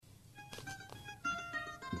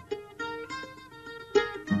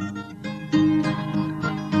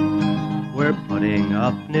Putting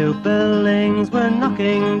up new buildings, we're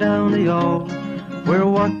knocking down the old. We're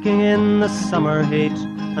working in the summer heat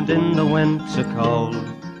and in the winter cold.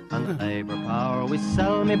 And the labour power we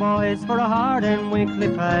sell, me boys, for a hard-earned weekly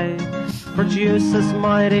pay produces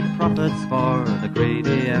mighty profits for the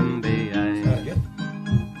greedy MBA.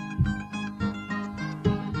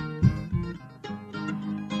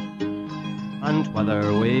 And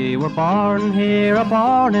whether we were born here or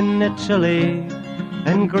born in Italy,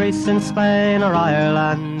 in Greece, in Spain or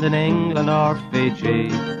Ireland, in England or Fiji,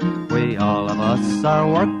 we all of us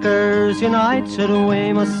are workers, united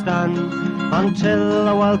we must stand, until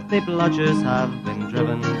the wealthy bludgers have been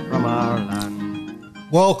driven from our land.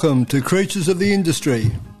 Welcome to Creatures of the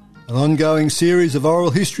Industry, an ongoing series of oral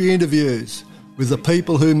history interviews with the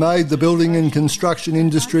people who made the building and construction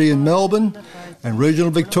industry in Melbourne and regional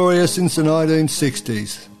Victoria since the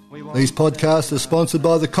 1960s. These podcasts are sponsored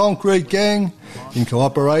by the Concrete Gang in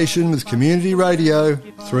cooperation with Community Radio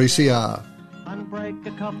 3CR. And break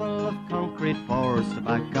a couple of concrete floors to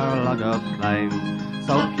back our log of claims.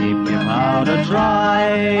 So keep your powder dry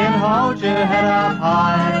and hold your head up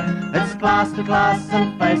high. It's class to class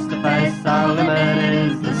and face to face, our limit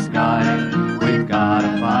is the sky. We've got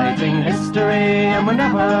a fighting history and we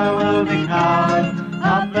never will be cowed.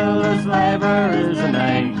 Our builders' labour is a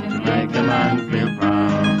name to make a man feel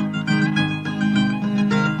proud.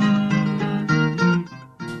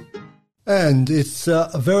 And it's a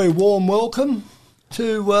very warm welcome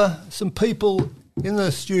to some people in the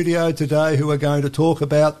studio today who are going to talk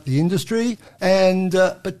about the industry and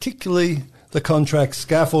particularly the contract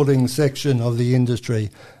scaffolding section of the industry.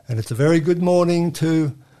 And it's a very good morning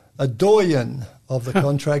to a doyen of the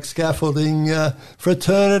contract scaffolding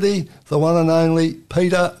fraternity, the one and only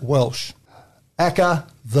Peter Welsh, aka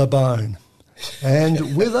The Bone.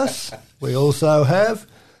 And with us we also have,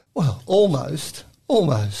 well, almost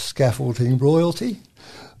scaffolding royalty.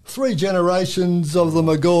 3 generations of the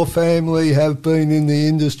McGaw family have been in the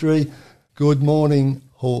industry. Good morning,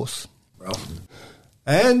 Horse. Ralph.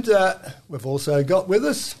 And we've also got with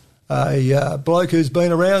us a bloke who's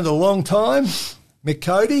been around a long time, Mick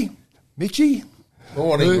Cody, Mitchie.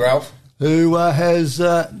 Morning, Ralph. Who has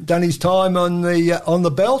done his time on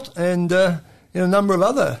the belt and in a number of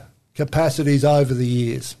other capacities over the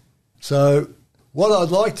years. So what I'd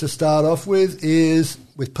like to start off with is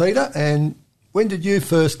with Peter. And when did you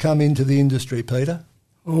first come into the industry, Peter?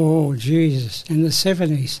 Oh, Jesus, in the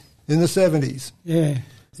 70s. In the 70s? Yeah.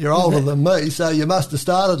 You're older than me, so you must have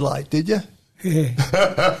started late, did you? Yeah.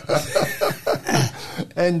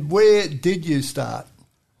 And where did you start?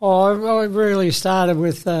 Oh, I really started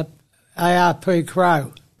with ARP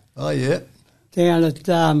Crow. Oh, yeah. Down at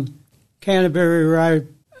Canterbury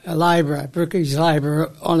Road, a labourer, brickies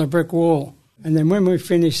labourer on a brick wall. And then when we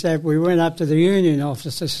finished that, we went up to the union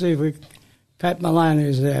office to see if we, Pat Maloney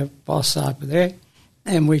was our boss over there,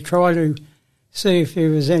 and we tried to see if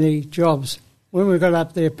there was any jobs. When we got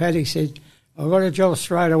up there, Paddy said, I've got a job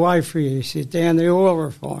straight away for you. He said, down the oil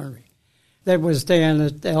refinery. That was down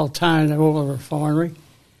at Altona Oil Refinery.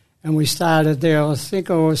 And we started there. I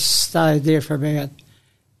think I stayed there for about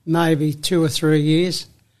maybe 2 or 3 years.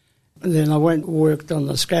 And then I went and worked on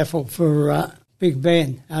the scaffold for Big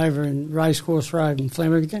Ben over in Racecourse Road in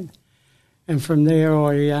Flemington. And from there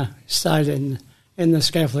I stayed in the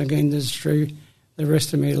scaffolding industry the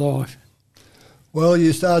rest of my life. Well,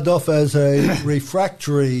 you started off as a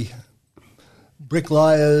refractory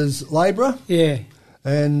bricklayer's labourer. Yeah.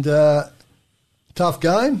 And tough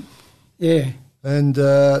game. Yeah. And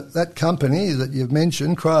that company that you've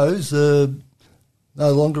mentioned, Crows, no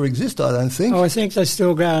longer exist, I don't think. Oh, I think they're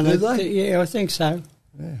still going. Do they? Yeah, I think so.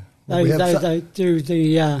 Yeah. Well, they do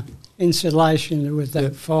the insulation with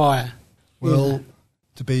that fire. Well,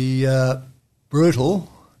 to be brutal,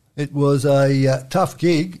 it was a tough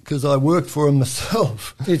gig because I worked for them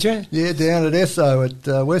myself. Did you? Yeah, down at Esso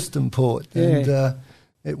at Western Port. Yeah. And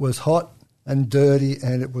it was hot and dirty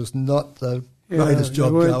and it was not the greatest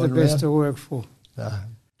job going around. The best to work for.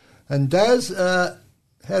 And Daz, how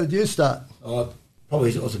did you start?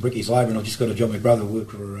 Probably I was a brickies labourer and I just got a job. My brother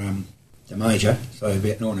worked for the major, so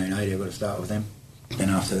about 1980 I got to start with them. Then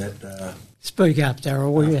after that... Speak up,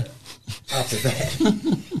 Daryl, will you? After that,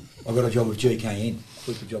 I got a job with GKN.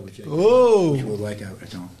 Quit a job with GKN. Oh! Which was Waco at the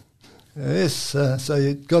time. Yes, so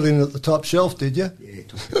you got in at the top shelf, did you? Yeah,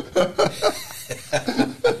 it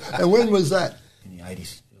And when was that? in the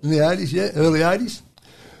 80s. In the 80s, yeah, early 80s.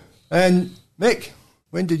 And Mick,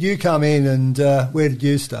 when did you come in and where did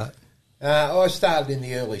you start? I started in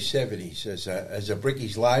the early 70s as a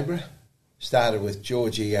brickies labourer. Started with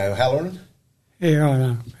Georgie O'Halloran. Yeah, I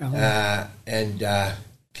know. And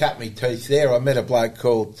cut me teeth there. I met a bloke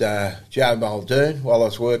called Joe Muldoon while I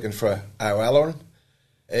was working for O'Halloran.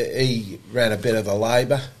 He ran a bit of the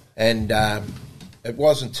labour, and it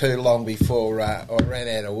wasn't too long before I ran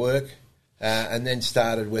out of work, and then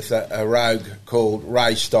started with a rogue called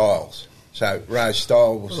Ray Stiles. So Ray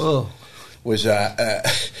Stiles was a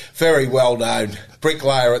very well-known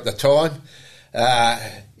bricklayer at the time.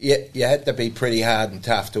 You had to be pretty hard and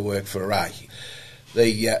tough to work for Ray.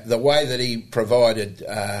 The way that he provided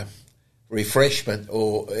refreshment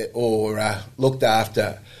or looked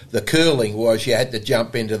after the cooling was you had to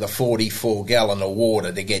jump into the 44-gallon of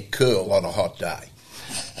water to get cool on a hot day.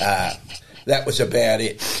 That was about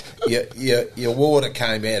it. Your water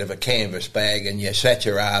came out of a canvas bag and you sat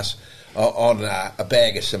your ass on a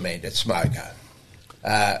bag of cement at Smoko.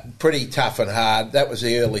 Pretty tough and hard. That was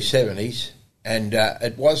the early 70s, and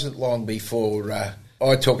it wasn't long before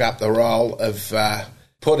I took up the role of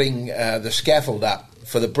putting the scaffold up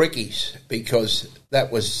for the brickies, because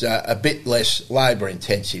that was a bit less labour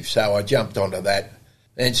intensive. So I jumped onto that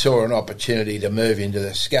and saw an opportunity to move into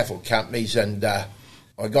the scaffold companies, and I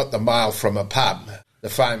got the mail from a pub, the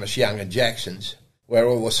famous Young and Jackson's, where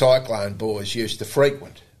all the Cyclone boys used to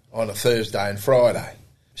frequent on a Thursday and Friday.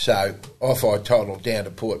 So off I toddled down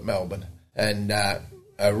to Port Melbourne, and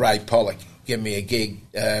Ray Pollock gave me a gig,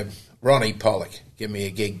 Ronnie Pollock gave me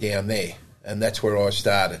a gig down there, and that's where I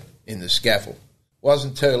started, in the scaffold.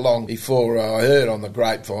 Wasn't too long before I heard on the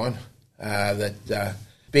grapevine that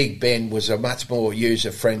Big Ben was a much more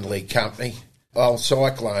user-friendly company. Old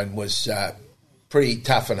Cyclone was pretty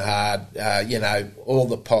tough and hard, all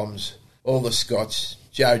the Poms, all the Scots,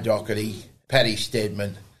 Joe Doherty, Paddy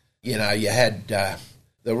Stedman. You had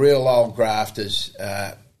the real old grafters.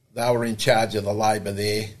 They were in charge of the labour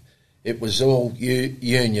there. It was all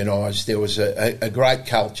unionised. There was a great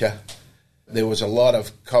culture. There was a lot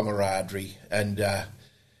of camaraderie, and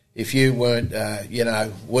if you weren't,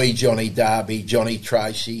 wee Johnny Darby, Johnny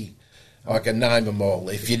Tracy, I can name them all.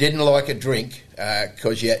 If you didn't like a drink,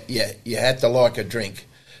 because you had to like a drink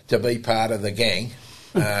to be part of the gang,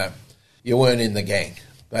 you weren't in the gang.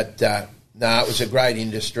 But no, it was a great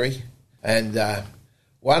industry, and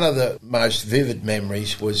one of the most vivid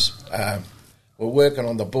memories was we're working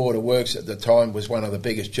on the Board of Works at the time. Was one of the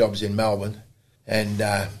biggest jobs in Melbourne. And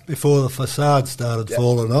before the facade started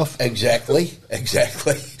falling off. Exactly.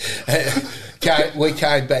 We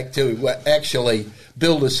came back to actually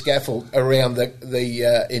build a scaffold around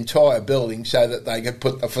the entire building so that they could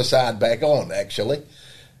put the facade back on, actually.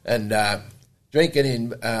 And drinking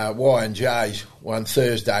in Y&J's one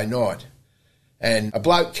Thursday night, and a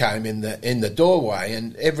bloke came in the doorway,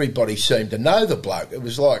 and everybody seemed to know the bloke. It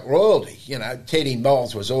was like royalty, Teddy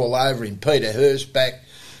Moles was all over him, Peter Hurstback,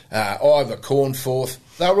 Ivor Cornforth,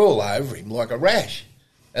 they were all over him like a rash.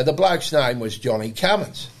 And the bloke's name was Johnny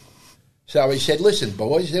Cummins. So he said, listen,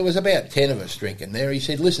 boys, there was about 10 of us drinking there. He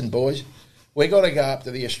said, listen, boys, we got to go up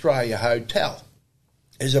to the Australia Hotel.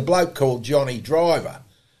 There's a bloke called Johnny Driver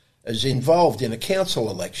is involved in a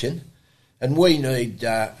council election, and we need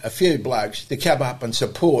a few blokes to come up and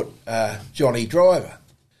support Johnny Driver.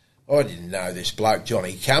 I didn't know this bloke,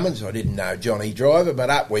 Johnny Cummins. I didn't know Johnny Driver, but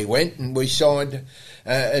up we went and we signed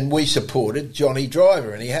and we supported Johnny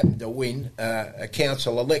Driver, and he happened to win a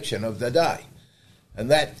council election of the day. And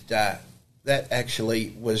that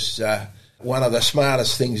actually was one of the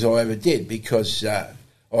smartest things I ever did, because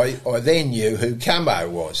I then knew who Cumbo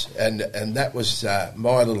was, and that was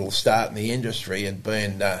my little start in the industry, and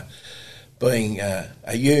being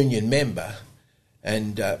a union member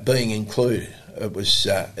and being included. It was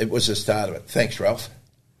the start of it. Thanks, Ralph.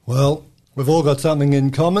 Well, we've all got something in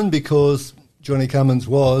common, because Johnny Cummins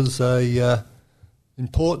was a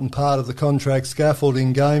important part of the contract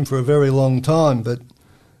scaffolding game for a very long time, but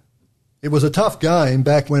it was a tough game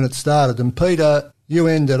back when it started. And Peter, you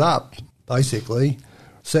ended up basically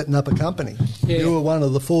setting up a company. Yeah. You were one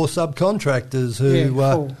of the 4 subcontractors who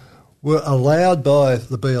were allowed by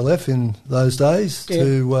the BLF in those days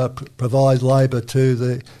to provide labour to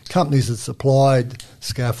the companies that supplied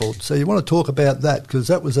scaffold. So you want to talk about that, because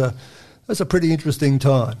that's a pretty interesting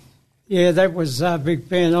time. Yeah, that was Big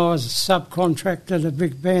Ben. I was a subcontractor to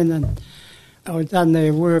Big Ben, and I'd done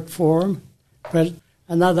their work for them. But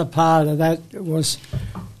another part of that was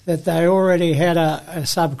that they already had a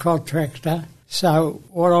subcontractor. So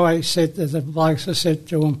what I said to the blokes, I said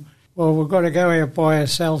to them, well, we've got to go out by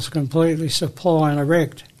ourselves, completely supply and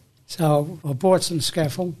erect. So I bought some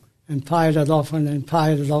scaffold and paid it off, and then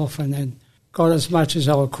paid it off, and then got as much as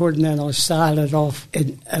I could, and then I started off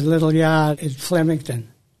in a little yard in Flemington,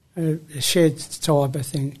 a shed type of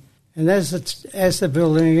thing. And as the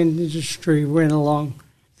building industry went along,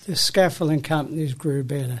 the scaffolding companies grew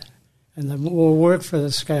better, and the more work for the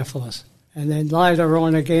scaffolders. And then later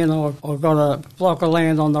on again, I got a block of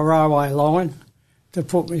land on the railway line to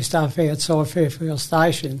put my stuff outside Fairfield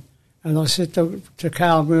Station. And I said to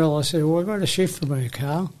Carl Mill, I said, well, we've got a shift for me,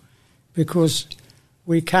 Carl, because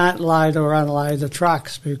we can't load or unload the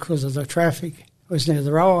trucks because of the traffic. It was near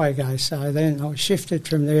the railway gate. So then I shifted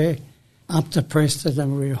from there up to Preston,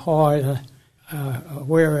 and we hired a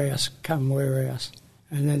warehouse.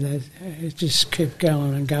 And then it just kept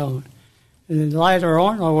going and going. And then later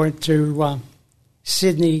on, I went to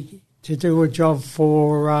Sydney to do a job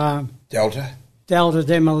for Delta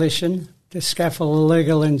Demolition, to scaffold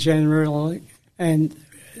legal in general, and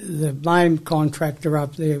the main contractor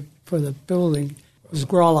up there for the building was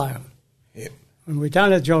Grollo. Yep. And we'd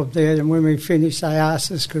done a job there, and when we finished, they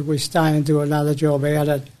asked us could we stay and do another job out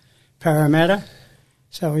at Parramatta.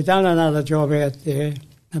 So we'd done another job out there.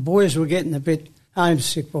 The boys were getting a bit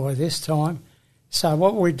homesick by this time. So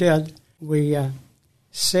what we did, we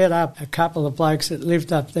set up a couple of blokes that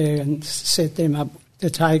lived up there and set them up to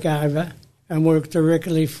take over and work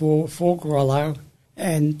directly for Grollo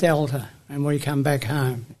and Delta, and we come back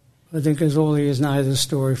home. I think as all of you know the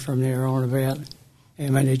story from there on about how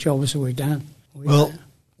many jobs have we done.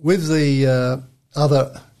 With the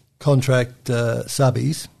other contract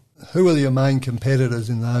subbies, who were your main competitors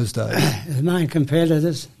in those days? The main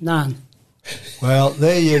competitors? None. Well,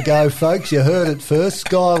 there you go, folks. You heard it first.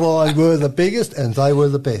 Skyline were the biggest and they were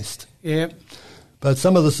the best. Yep. But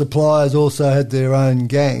some of the suppliers also had their own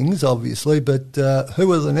gangs, obviously. But who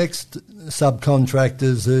were the next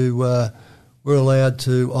subcontractors who were allowed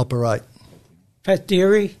to operate? Pat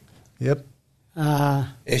Deary. Yep.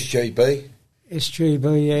 SGB.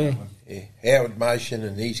 SGB, Yeah. Howard Motion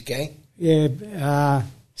and his gang. Yeah.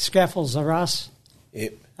 Scaffolds are us.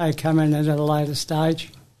 Yep. They come in at a later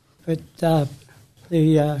stage. But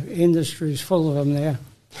the industry's full of them now.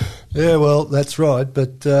 Yeah, well, that's right.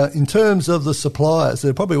 But in terms of the suppliers,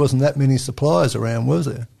 there probably wasn't that many suppliers around, was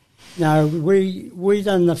there? No, we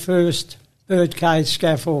done the first birdcage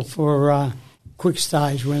scaffold for Quick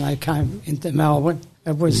Stage when they came into Melbourne.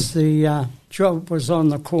 It was the job was on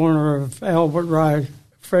the corner of Albert Road,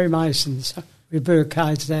 Freemasons. We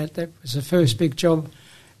birdcaged that. That was the first big job.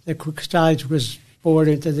 The Quick Stage was brought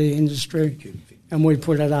into the industry, and we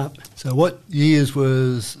put it up. So what years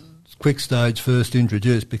was Quick Stage first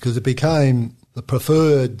introduced? Because it became the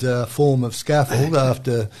preferred form of scaffold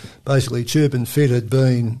after basically tube and fit had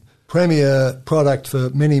been premier product for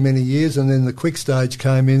many, many years, and then the Quick Stage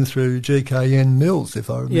came in through GKN Mills, if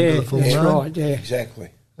I remember the full name. Yeah, right, yeah. Exactly.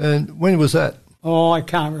 And when was that? Oh, I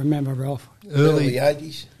can't remember, Ralph. Early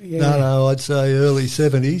 80s? Yeah. No, I'd say early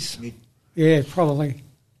 70s. Yeah, probably.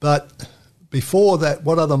 But before that,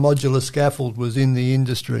 what other modular scaffold was in the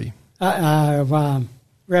industry?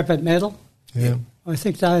 Rapid Metal. Yeah. I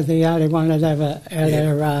think they're the only one that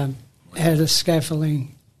ever had a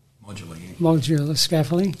scaffolding. Modular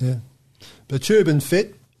scaffolding. Yeah. But tube and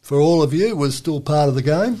fit, for all of you, was still part of the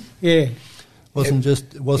game. Yeah. Wasn't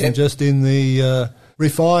just in the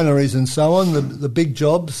refineries and so on. The big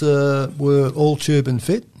jobs were all tube and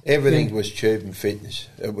fit. Everything was tube and fitness.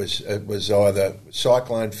 It was either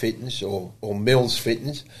Cyclone fitness or Mills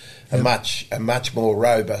fitness, a much more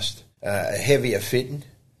robust, heavier fitting.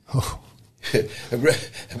 Oh.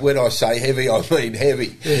 When I say heavy, I mean heavy.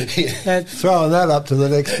 Throwing that up to the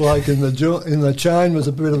next bloke in the chain was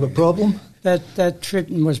a bit of a problem. That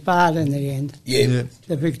fitting was barred in the end. Yeah.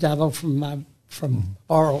 The big double from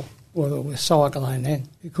Boral, well, it was Cyclone then,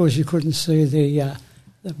 because you couldn't see the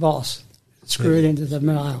boss screwed into the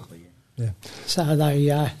nail. Yeah. So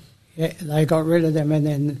they got rid of them, and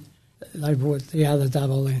then they brought the other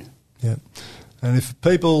double in. Yeah. And if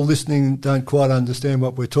people listening don't quite understand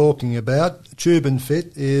what we're talking about, tube and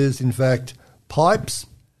fit is, in fact, pipes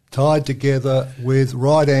tied together with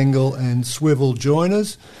right angle and swivel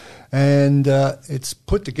joiners, and it's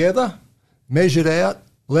put together, measured out,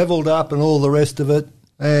 levelled up and all the rest of it,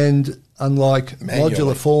 and unlike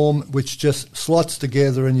modular form, which just slots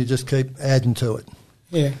together and you just keep adding to it.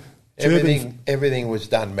 Yeah. Everything was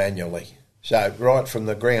done manually. So right from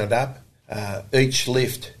the ground up, each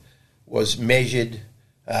lift was measured,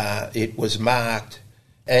 it was marked,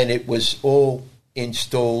 and it was all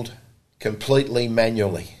installed completely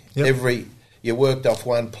manually. Yep. You worked off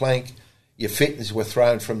one plank, your fittings were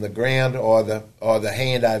thrown from the ground, either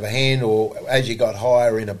hand over hand or as you got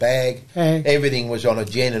higher in a bag. Everything was on a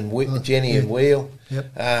Jenny and wheel.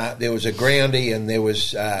 Yep. There was a groundy and there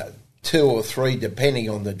was 2 or 3, depending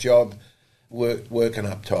on the job, working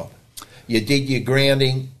up top. You did your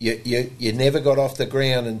grounding. You never got off the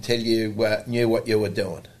ground until you knew what you were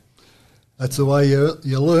doing. That's the way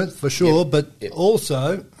you learnt for sure, but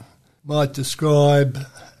also might describe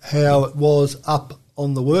how it was up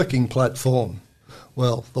on the working platform.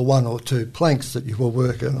 Well, the 1 or 2 planks that you were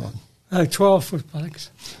working on. 12-foot planks.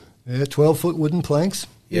 Yeah, 12-foot wooden planks.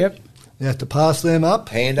 Yep. You had to pass them up.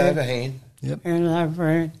 Hand over hand. Yep. Hand over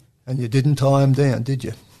hand. And you didn't tie them down, did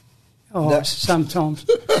you? Oh, No. sometimes.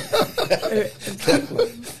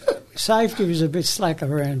 Safety was a bit slack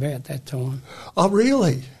around about that time. Oh,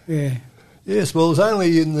 really? Yeah. Yes, well, it was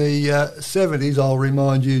only in the 70s, I'll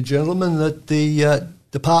remind you, gentlemen, that the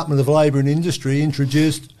Department of Labour and Industry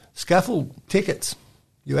introduced scaffold tickets.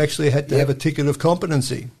 You actually had to have a ticket of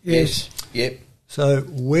competency. Yes. Yep. So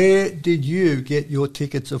where did you get your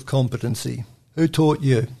tickets of competency? Who taught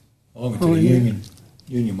you? I went to the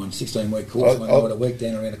union one, 16-week course. I went a week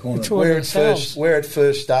down around the corner. Where it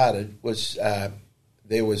first started was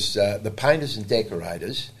there was the painters and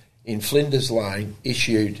decorators in Flinders Lane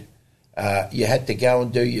issued. You had to go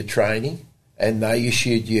and do your training, and they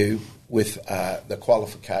issued you with the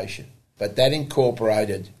qualification. But that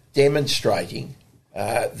incorporated demonstrating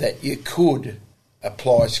that you could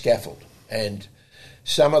apply scaffold. And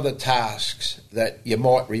some of the tasks that you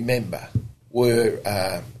might remember were,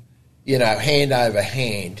 hand over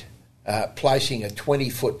hand, placing a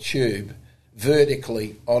 20-foot tube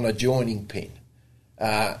vertically on a joining pin,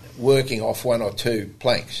 working off 1 or 2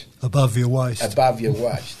 planks. Above your waist. Above your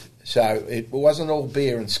waist. So it wasn't all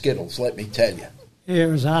beer and Skittles, let me tell you. Yeah,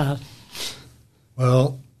 it was hard.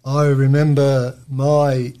 Well, I remember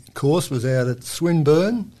my course was out at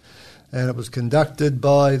Swinburne, and it was conducted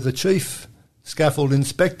by the Chief Scaffold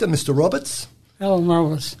Inspector, Mr. Roberts. Alan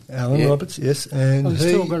Roberts. Alan Roberts, yes. And I've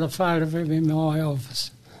still got a photo of him in my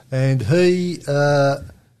office. And he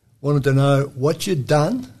wanted to know what you'd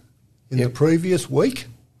done in the previous week,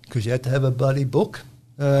 because you had to have a bloody book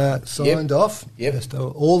signed off as to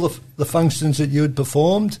all the functions that you had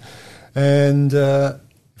performed. And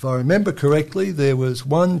if I remember correctly, there was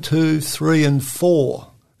 1, 2, 3 and 4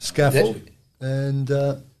 scaffold.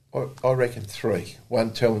 I reckon 3.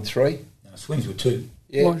 1, 2 and 3. No, swings were 2.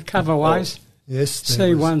 Yeah. What, coverways? Yes.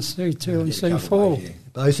 C1, C2 and C4. Yeah.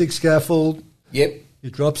 Basic scaffold. Yep.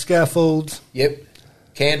 Your drop scaffold. Yep.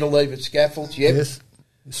 Cantilevered scaffolds. Yep. Yes.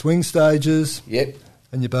 Your swing stages. Yep.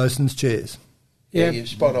 And your bosun's chairs. Yeah, Yep. you're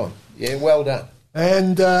spot on. Yeah, well done.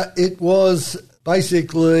 And it was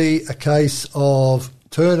basically a case of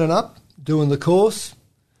turning up, doing the course,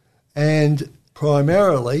 and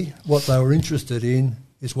primarily what they were interested in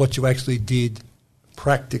is what you actually did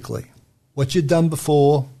practically, what you'd done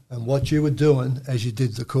before and what you were doing as you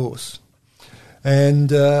did the course.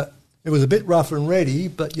 And it was a bit rough and ready,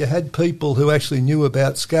 but you had people who actually knew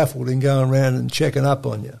about scaffolding going around and checking up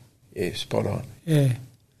on you. Yeah, spot on. Yeah.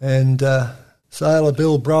 And Sailor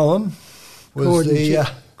Bill Broham was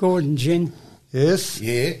Gordon Gin. Yes.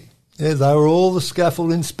 Yeah. Yeah, they were all the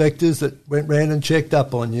scaffold inspectors that went round and checked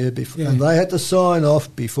up on you, and they had to sign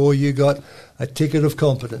off before you got a ticket of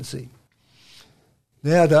competency.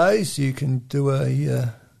 Nowadays, you can do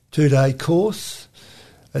a 2-day course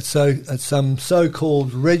at some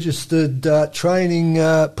so-called registered training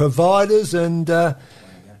providers, and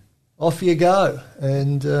off you go.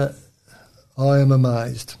 And I am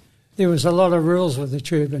amazed. There was a lot of rules with the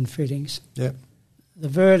tube and fittings. Yep. The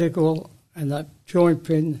vertical and the joint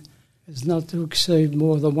pin is not to exceed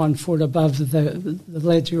more than 1 foot above the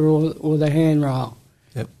ledger or the handrail.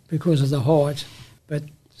 Yep. Because of the height. But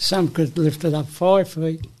some could lift it up 5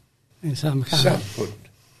 feet and some can't. Some couldn't.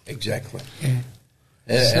 Exactly. Yeah.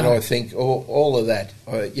 And I think all of that,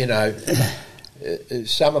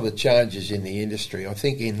 some of the changes in the industry, I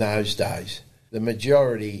think in those days, the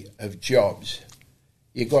majority of jobs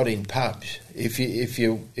you got in pubs. If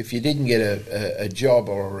you didn't get a job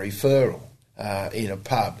or a referral in a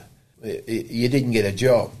pub, you didn't get a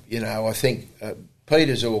job. I think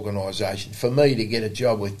Peter's organisation, for me to get a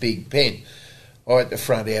job with Big Pen, I had to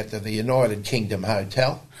front out to the United Kingdom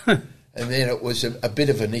Hotel, and then it was a bit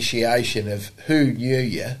of initiation of who knew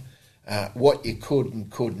you, what you could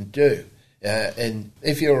and couldn't do. And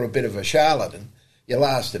if you were a bit of a charlatan, you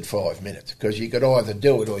lasted 5 minutes because you could either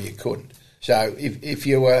do it or you couldn't. So if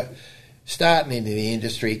you were starting into the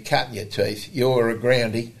industry, cutting your teeth, you were a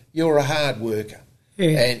groundie, you were a hard worker.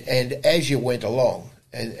 Yeah. And as you went along,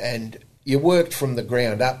 and you worked from the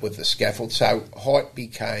ground up with the scaffold, so height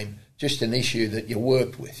became just an issue that you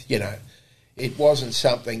worked with, It wasn't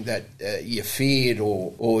something that you feared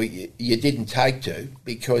or you didn't take to,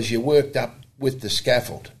 because you worked up with the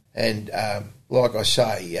scaffold. And like I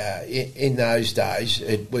say, in those days,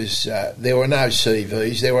 it was there were no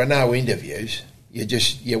CVs, there were no interviews.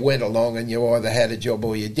 You went along and you either had a job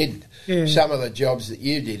or you didn't. Yeah. Some of the jobs that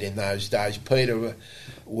you did in those days, Peter,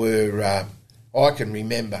 were I can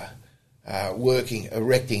remember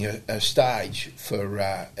erecting a stage for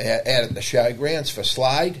out at the showgrounds for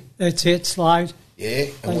Slade. That's it, Slade. Yeah,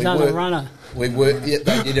 and They done a runner.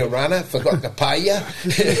 They did a runner. Forgot to pay you.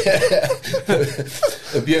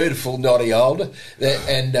 A beautiful naughty older,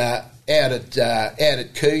 and out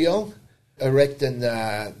at Kooyong, erecting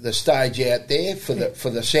the stage out there for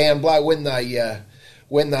the sound blow when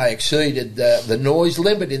they exceeded the noise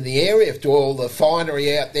limit in the area to all the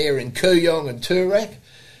finery out there in Kooyong and Toorak.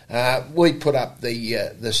 We put up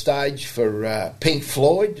the stage for Pink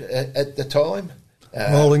Floyd at the time.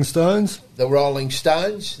 Rolling Stones? The Rolling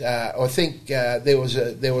Stones. I think there was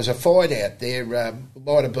a fight out there.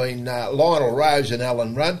 Might have been Lionel Rose and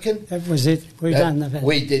Alan Rudkin. That was it. We done that.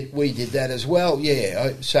 We did that as well.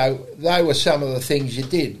 Yeah. So they were some of the things you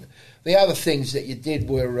did. The other things that you did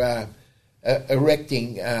were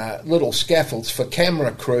erecting little scaffolds for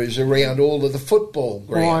camera crews around all of the football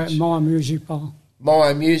grounds. My music bowl.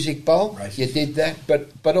 My music bowl. You did that,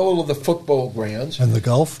 but all of the football grounds And the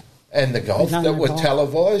golf? and the golf that were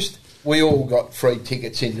televised. We all got free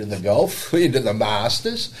tickets into the golf, into the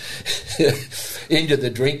Masters, into the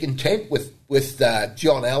drinking tent with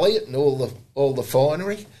John Elliott and all the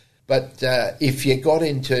finery. But if you got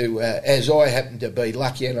into, as I happened to be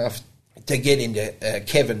lucky enough to get into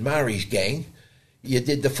Kevin Murray's gang, you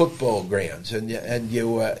did the football grounds, and you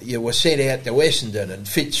were sent out to Essendon and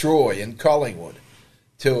Fitzroy and Collingwood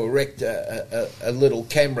to erect a little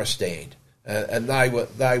camera stand. And they were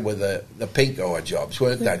the pink eye jobs,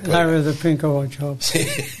 weren't they? They were the pink eye jobs.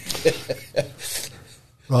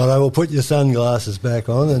 Right, I will put your sunglasses back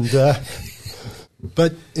on.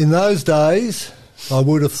 But in those days, I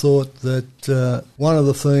would have thought that one of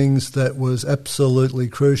the things that was absolutely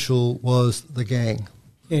crucial was the gang.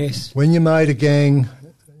 Yes. When you made a gang,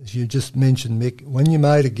 as you just mentioned, Mick, when you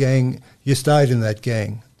made a gang, you stayed in that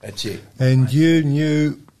gang. That's it. And you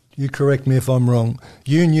knew... You correct me if I'm wrong.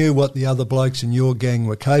 You knew what the other blokes in your gang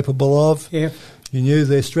were capable of. Yep. You knew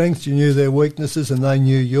their strengths, you knew their weaknesses, and they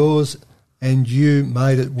knew yours, and you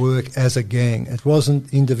made it work as a gang. It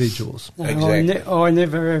wasn't individuals. No, Exactly. I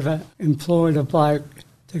never ever employed a bloke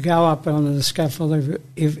to go up on the scaffold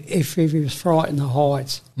if he was frightened of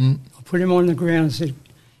heights. I put him on the ground and said,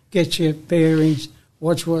 get your bearings,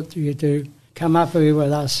 watch what you do, come up here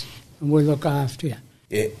with us and we'll look after you.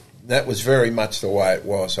 Yeah. That was very much the way it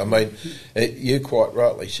was. I mean, you quite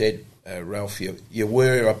rightly said, Ralph, you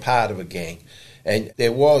were a part of a gang, and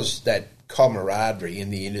there was that camaraderie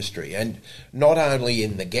in the industry, and not only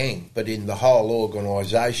in the gang, but in the whole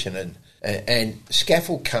organisation, and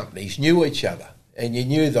scaffold companies knew each other, and you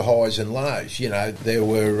knew the highs and lows. You know, there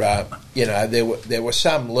were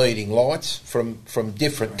some leading lights from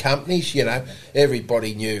different companies. You know,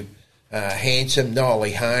 everybody knew Hanson,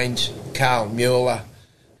 Nolly Haynes, Carl Mueller.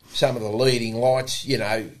 Some of the leading lights, you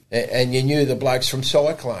know, and you knew the blokes from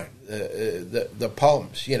Cyclone, the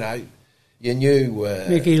Poms, you know. You knew...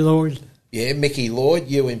 Mickey Lloyd. Yeah, Mickey Lloyd.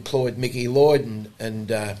 You employed Mickey Lloyd and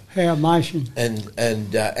Howard Mason.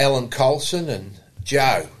 And Alan Colson and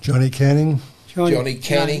Joe. Johnny Canning? Johnny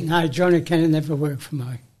Canning. No, Johnny Canning never worked for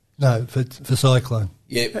me. No, for Cyclone.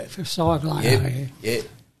 Yeah. For Cyclone, Yeah.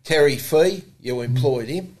 Terry Fee, you employed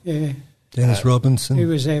him. Yeah. Dennis Robinson. He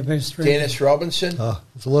was our best friend. Dennis Robinson. Oh,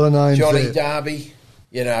 there's a lot of names Johnny there. Darby.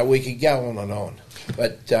 You know, we could go on and on.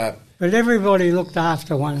 But everybody looked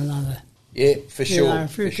after one another. yeah, for sure. You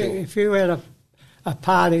know, if you had a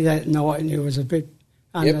party that night and you was a bit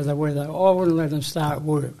under the weather, I wouldn't let them start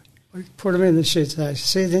work. We'd put them in the shit, say,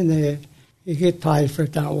 sit in there, you get paid for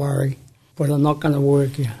it, don't worry, but I'm not going to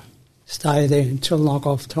work you. Stay there until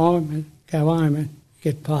knock-off time and go home and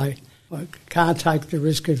get paid. I can't take the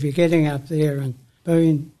risk of you getting up there and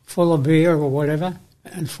being full of beer or whatever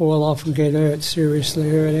and fall off and get hurt, seriously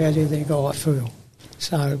hurt. How do you think I feel?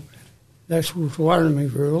 So that's one of my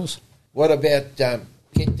rules. What about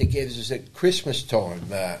get-togethers at Christmas time,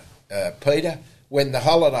 Peter, when the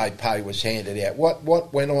holiday pay was handed out?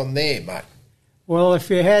 What went on there, mate? Well, if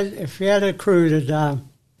you had accrued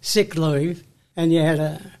sick leave and you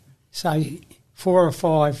had say 4 or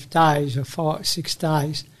 5 days or 6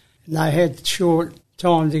 days, and they had short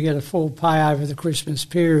time to get a full pay over the Christmas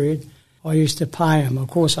period, I used to pay them. Of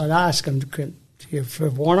course, I'd ask them, if you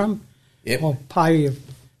want them, I'll pay you,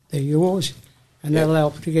 they're yours, and that'll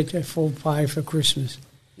help to get your full pay for Christmas.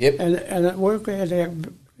 Yep. And it worked out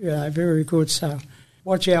very good. So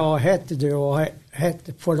what I had to do, I had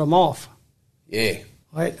to put them off. Yeah.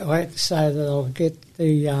 I had to say that I'll get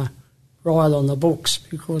the right on the books,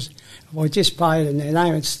 because if I just paid in their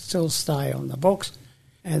name, it'd still stay on the books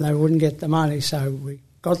and they wouldn't get the money. So we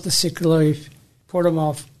got the sick leave, put them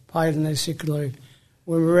off, paid in their sick leave.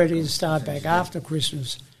 We were ready to start back after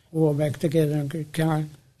Christmas. We were back together and get going.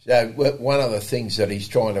 So one of the things that he's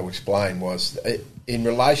trying to explain was in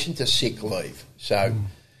relation to sick leave. So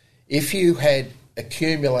if you had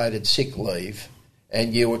accumulated sick leave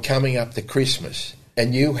and you were coming up to Christmas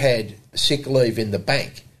and you had sick leave in the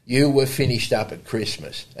bank, you were finished up at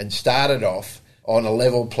Christmas and started off on a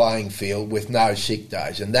level playing field with no sick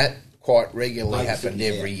days, and that quite regularly happened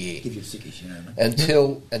every year. Give you sickies, you know,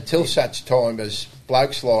 mate. Until such time as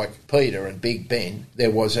blokes like Peter and Big Ben, there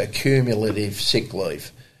was a cumulative sick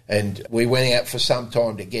leave, and we went out for some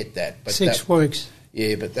time to get that. But 6 weeks.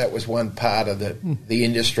 Yeah, but that was one part of the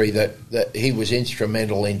industry that he was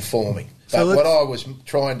instrumental in forming. But what I was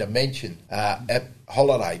trying to mention, at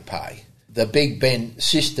holiday pay, the Big Ben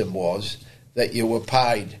system was that you were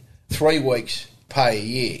paid 3 weeks pay a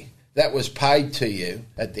year. That was paid to you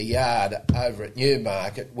at the yard over at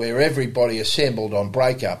Newmarket, where everybody assembled on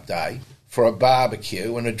break-up day for a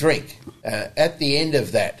barbecue and a drink. At the end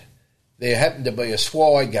of that, there happened to be a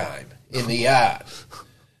swai game in the yard.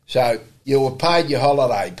 So you were paid your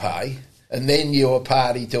holiday pay, and then you were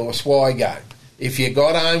party to a swai game. If you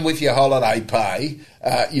got home with your holiday pay,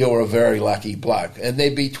 you were a very lucky bloke. And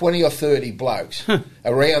there'd be 20 or 30 blokes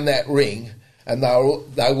around that ring, and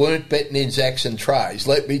they weren't betting in Zacks and trays,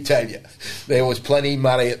 let me tell you. There was plenty of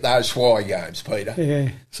money at those swai games, Peter. Yeah.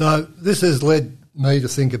 So this has led me to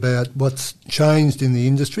think about what's changed in the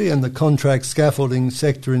industry and the contract scaffolding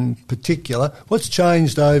sector in particular. What's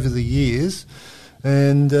changed over the years?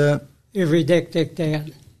 And every deck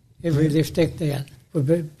down, every lift deck down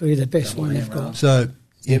would be the best one they've got. So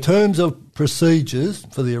in terms of procedures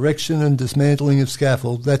for the erection and dismantling of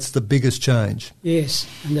scaffold, that's the biggest change. Yes,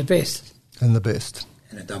 and the best. And the best.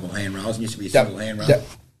 And a double handrail. It used to be a single handrail.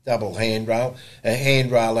 Double handrail, a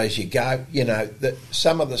handrail as you go. You know,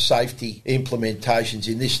 some of the safety implementations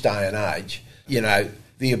in this day and age, you know,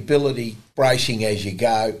 the ability bracing as you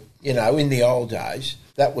go, you know, in the old days,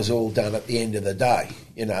 that was all done at the end of the day,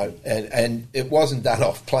 you know, and it wasn't done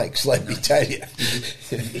off planks, let me tell you.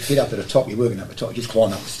 You get up to the top, you're working up the top, you just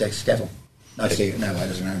climb up the scaffold. No way,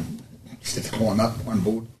 doesn't know. Just climb up one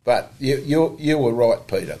board. But you were right,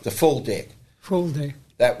 Peter. The full deck. Full deck.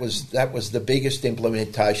 That was the biggest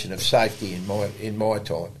implementation of safety in my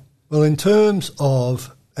time. Well, in terms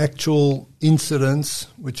of actual incidents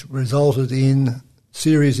which resulted in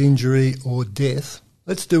serious injury or death,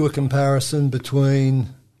 let's do a comparison between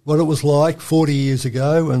what it was like 40 years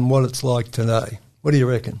ago and what it's like today. What do you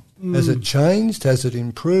reckon? Has it changed? Has it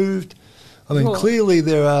improved? I mean, clearly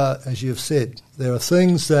there are, as you've said, there are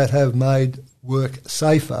things that have made work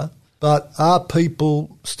safer, but are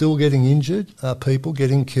people still getting injured? Are people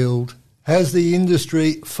getting killed? Has the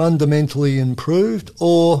industry fundamentally improved,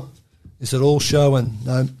 or is it all show and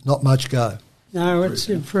not much go? No, it's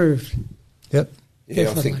improved. Yep. Yeah,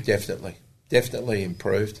 definitely. I think definitely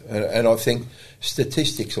improved. And I think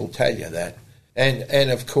statistics will tell you that.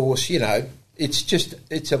 And of course, you know,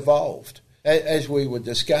 it's evolved. As we were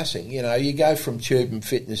discussing, you know, you go from tube and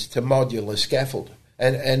fitness to modular scaffold,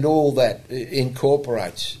 and all that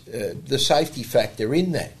incorporates the safety factor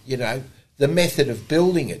in that. You know, the method of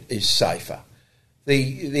building it is safer.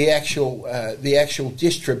 The actual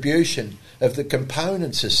distribution of the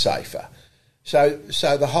components is safer. So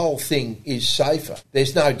the whole thing is safer.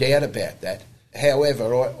 There's no doubt about that.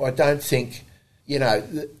 However, I don't think, you know,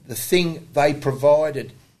 the thing they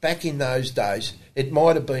provided back in those days, it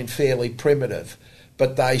might have been fairly primitive,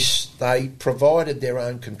 but they provided their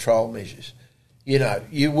own control measures. You know,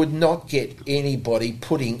 you would not get anybody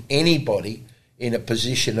putting anybody in a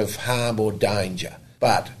position of harm or danger,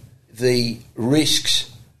 but the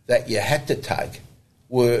risks that you had to take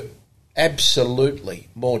were absolutely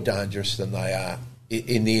more dangerous than they are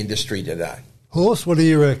in the industry today. Horse, what do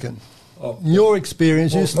you reckon? In your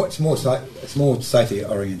experience, it's more safety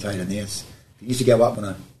orientated now. You used to go up on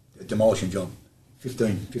a demolition job,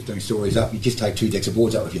 15 stories up. You just take 2 decks of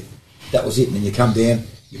boards up with you. That was it. And then you come down,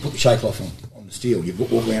 you put the shake cloth on the steel. You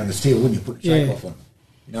walk around the steel and you put the shake cloth on.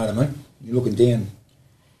 You know what I mean? You're looking down,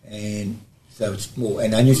 and so it's more.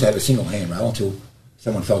 And they used to have a single handrail until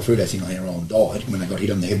someone fell through that single handrail and died when they got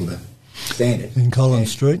hit on the head with a standard. In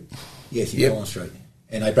Collins Street? Yes, in Collins Street.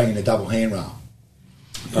 And they bring in a double handrail,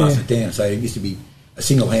 pass it down. So it used to be a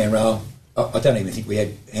single handrail. I don't even think we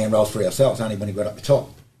had handrails for ourselves, only when we got up the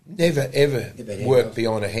top. Never, ever work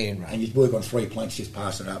beyond a handrail. And you'd work on 3 planks, just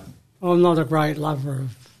pass it up. I'm not a great lover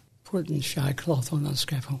of putting shade cloth on a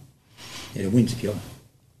scaffold. Yeah, the wind's a killer.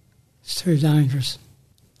 It's too dangerous.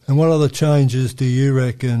 And what other changes do you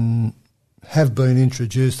reckon have been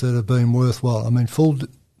introduced that have been worthwhile? I mean, full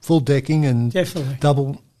decking and Definitely.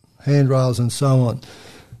 double handrails and so on.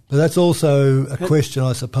 But that's also a question,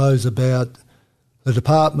 I suppose, about the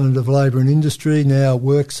Department of Labour and Industry, now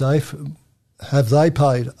WorkSafe. Have they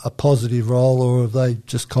played a positive role, or have they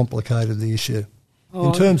just complicated the issue?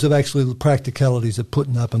 In terms of actually the practicalities of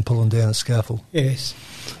putting up and pulling down a scaffold. Yes.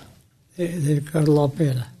 They've got a lot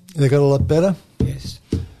better. They got a lot better? Yes.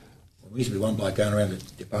 There used to be one bloke going around the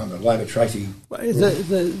Department of Labour, Tracy.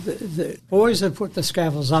 The boys that put the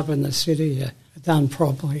scaffolds up in the city are done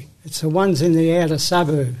properly. It's the ones in the outer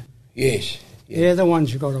suburb. Yes. Yeah. They're the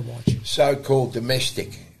ones you've got to watch. So-called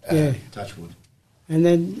domestic. Yeah. Touchwood. And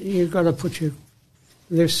then you've got to put your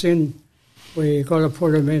lifts in where you've got to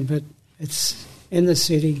put them in, but it's in the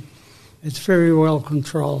city. It's very well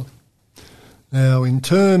controlled. Now, in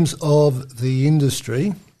terms of the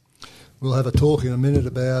industry, we'll have a talk in a minute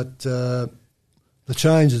about the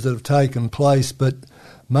changes that have taken place, but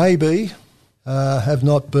maybe have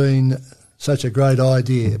not been such a great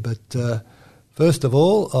idea. But first of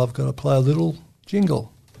all, I've got to play a little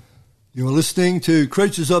jingle. You're listening to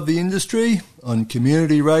Creatures of the Industry on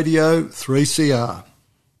Community Radio 3CR.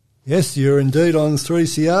 Yes, you're indeed on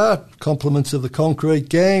 3CR, compliments of the Concrete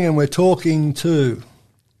Gang, and we're talking to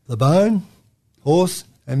The Bone, Horse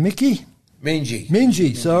and Mickey?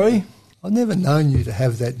 Mingy, sorry. I've never known you to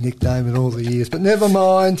have that nickname in all the years, but never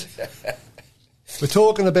mind. We're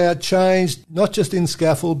talking about change, not just in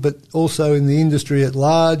scaffold, but also in the industry at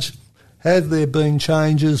large. Have there been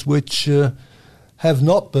changes which have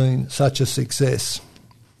not been such a success,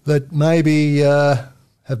 that maybe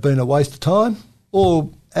have been a waste of time or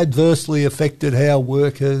adversely affected how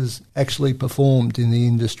work has actually performed in the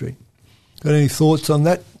industry? Got any thoughts on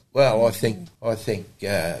that? Well, I think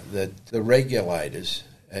that the regulators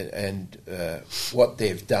and what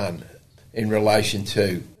they've done in relation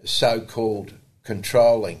to so-called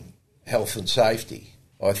controlling health and safety,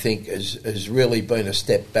 I think has really been a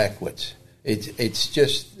step backwards. It's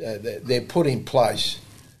just they're put in place,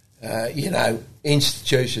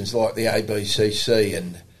 institutions like the ABCC,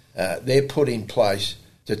 and they're put in place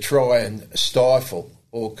to try and stifle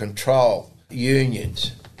or control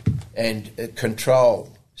unions and control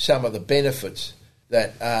some of the benefits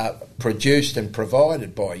that are produced and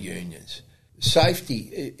provided by unions.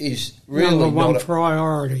 Safety is really number one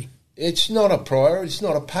priority. It's not a priority. It's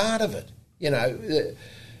not a part of it. The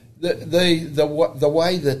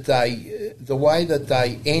way that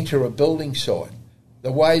they enter a building site,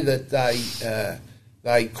 the way that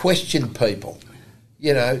they question people,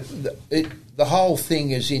 the whole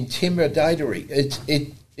thing is intimidatory.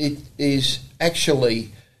 It is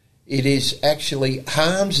actually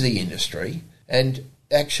harms the industry and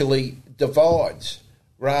actually divides,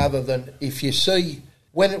 rather than, if you see,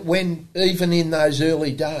 when even in those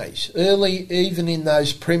early days, even in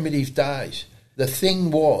those primitive days, the thing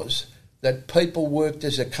was that people worked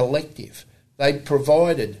as a collective. They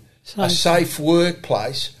provided a safe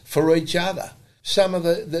workplace for each other. Some of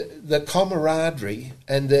the camaraderie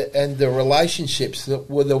and the relationships that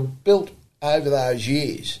were built over those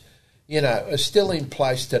years, are still in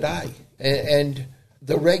place today. And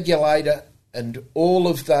the regulator and all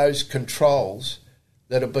of those controls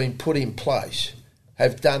that have been put in place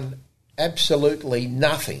have done absolutely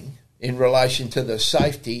nothing in relation to the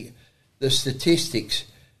safety. The statistics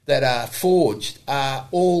that are forged are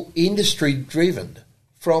all industry-driven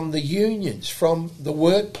from the unions, from the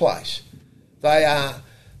workplace. They are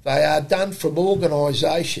done from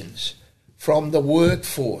organisations, from the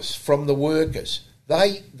workforce, from the workers.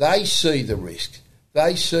 They see the risk.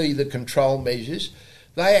 They see the control measures.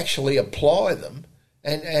 They actually apply them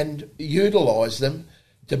and utilise them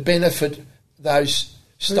to benefit those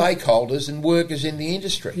stakeholders and workers in the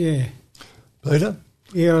industry. Yeah. Peter?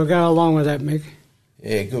 Yeah, I'll go along with that, Mick.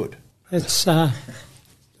 Yeah, good. It's the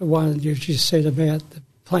one you just said about the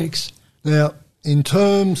planks. Now, in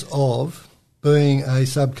terms of being a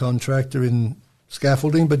subcontractor in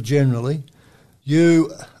scaffolding, but generally,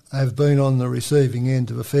 you have been on the receiving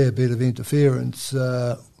end of a fair bit of interference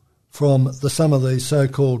from some of these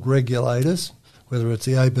so-called regulators, whether it's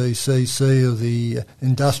the ABCC or the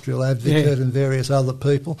Industrial Advocate and various other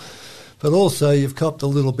people. But also you've copped a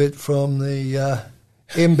little bit from the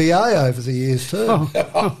MBA over the years too.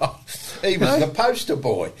 He was the poster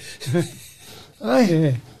boy.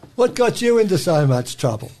 Hey, what got you into so much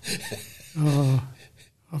trouble? I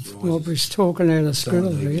was talking out of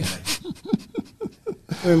school here.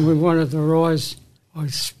 When we wanted to rise, I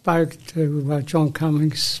spoke to John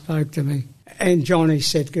Cummings, spoke to me, and Johnny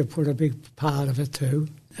Setka put a big part of it too,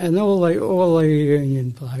 and all the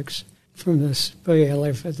union blokes. from this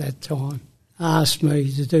BLF at that time asked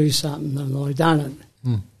me to do something, and I done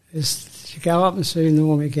it. Is to go up and see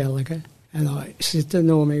Normie Gallagher, and I said to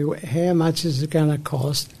Normie, how much is it going to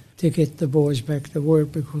cost to get the boys back to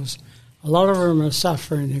work, because a lot of them are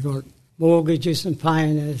suffering. They've got mortgages and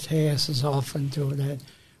paying their houses off and all that.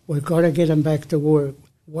 We've got to get them back to work.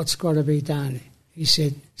 What's got to be done? He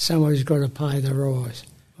said, somebody's got to pay the rise.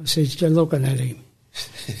 I said, you're looking at him.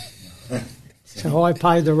 So I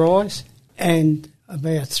paid the rise, and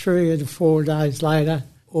about 3 to 4 days later,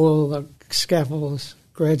 all the scaffolders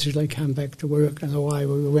gradually come back to work, and away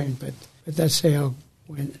we went. But that's how it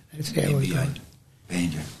went. That's how we got it.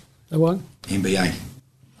 Banjo. The what? NBA.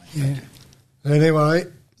 Yeah. Anyway,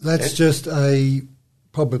 that's just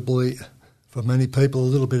probably for many people a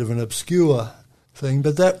little bit of an obscure thing,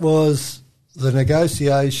 but that was the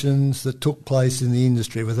negotiations that took place in the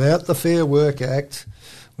industry. Without the Fair Work Act,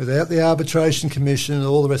 without the Arbitration Commission and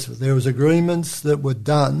all the rest of it, there was agreements that were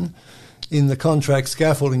done in the contract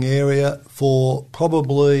scaffolding area for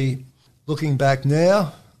probably, looking back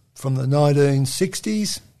now, from the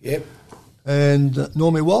 1960s. Yep. And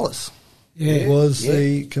Normie Wallace was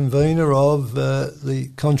the convener of the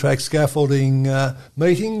contract scaffolding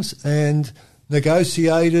meetings and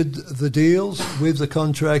negotiated the deals with the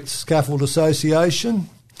Contract Scaffold Association,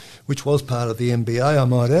 which was part of the MBA, I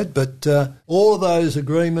might add. But all of those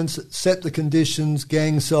agreements set the conditions,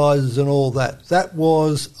 gang sizes and all that. That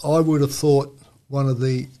was, I would have thought, one of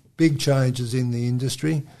the big changes in the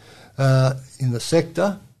industry, in the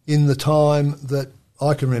sector, in the time that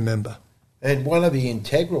I can remember. And one of the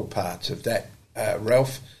integral parts of that,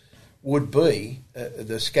 Ralph, would be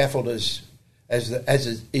the scaffolders, as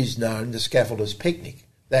it is known, the scaffolders' picnic.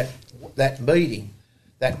 That meeting,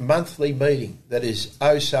 that monthly meeting that is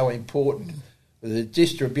oh so important for the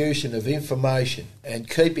distribution of information and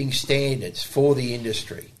keeping standards for the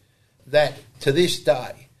industry. That, to this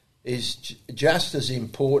day, is just as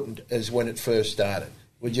important as when it first started.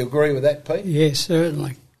 Would you agree with that, Pete? Yes,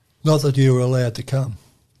 certainly. Not that you were allowed to come.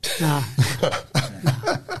 No.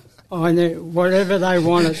 I knew whatever they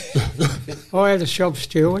wanted. I had a shop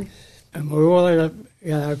steward, and we all had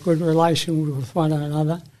a good relation with one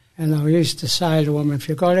another. And I used to say to them, if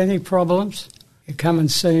you've got any problems, you come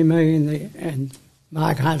and see me and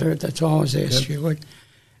Mark Hunter at the time was our steward.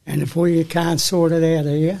 And if you can't sort it out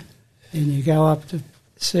here, then you go up to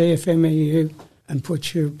CFMEU and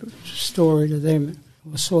put your story to them.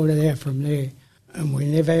 We'll sort it out from there. And we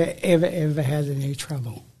never, ever had any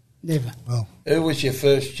trouble. Never. Well, who was your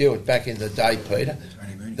first steward back in the day, Peter?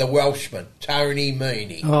 Tony Mooney. The Welshman, Tony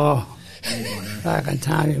Mooney. Oh, fucking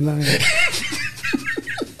Tony Mooney.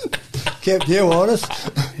 kept you honest.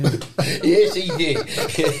 Yes, he did.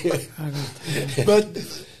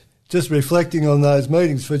 But just reflecting on those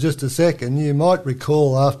meetings for just a second, you might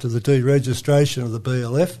recall after the deregistration of the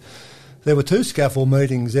BLF, there were 2 scaffold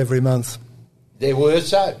meetings every month. There were,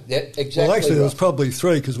 so, exactly. Well, actually, there was right. probably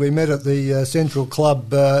 3 because we met at the Central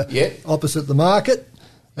Club opposite the market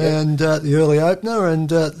and the early opener, and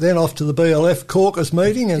then off to the BLF caucus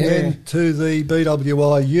meeting and then to the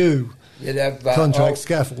BWIU You'd have contract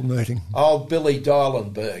scaffold meeting. Old Billy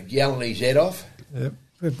Dylenberg yelling his head off. Yep.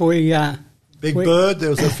 But Big Bird,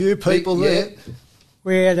 there was a few people there.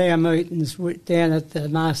 We had our meetings down at the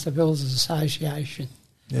Master Builders Association.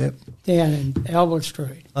 Yep. Down in Albert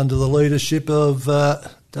Street. Under the leadership of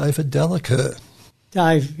David Delacour.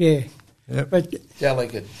 Dave, yeah. Yep. But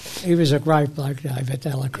Delicate. he was a great bloke, David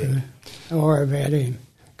Delacour. Don't worry about him.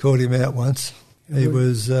 Caught him out once. He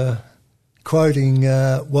was quoting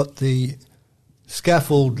what the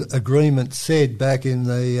scaffold agreement said back in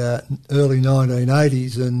the early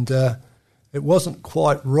 1980s, and it wasn't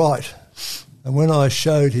quite right. And when I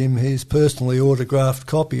showed him his personally autographed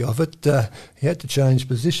copy of it, he had to change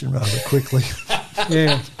position rather quickly.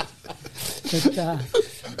 Yeah.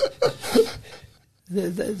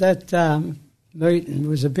 But that meeting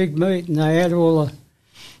was a big meeting. They had all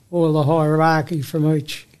the hierarchy from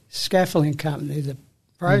each scaffolding company. The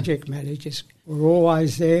project managers were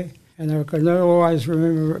always there, and I can always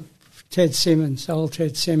remember Ted Simmons, old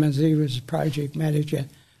Ted Simmons. He was a project manager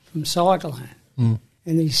from Cyclone, and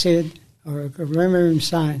he said, or I can remember him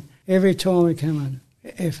saying, every time we come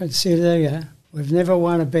in, if it's said here, we've never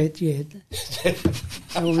won a bet yet.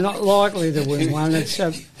 And we're not likely to win one. It's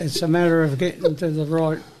a matter of getting to the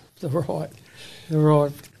right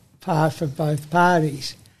path for both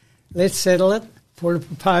parties. Let's settle it. Put a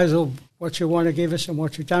proposal, what you want to give us and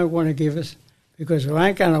what you don't want to give us, because we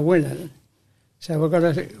ain't going to win it. So we've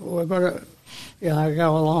got to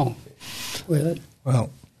go along with it.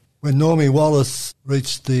 Well, when Normie Wallace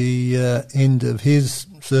reached the end of his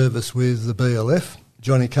service with the BLF,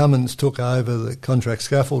 Johnny Cummins took over the contract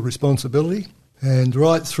scaffold responsibility, and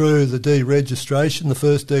right through the deregistration, the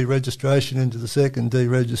first deregistration into the second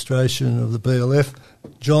deregistration of the BLF,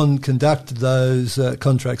 John conducted those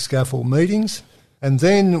contract scaffold meetings. And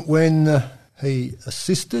then when he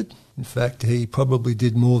assisted, in fact he probably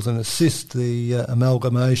did more than assist the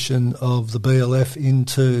amalgamation of the BLF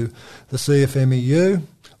into the CFMEU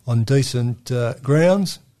on decent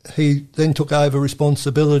grounds, he then took over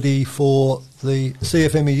responsibility for the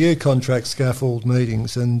CFMEU contract scaffold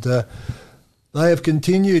meetings, and they have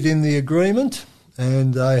continued in the agreement,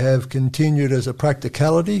 and they have continued as a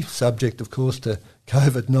practicality, subject of course to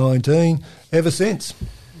COVID-19, ever since.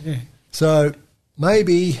 Yeah. So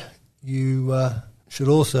maybe you should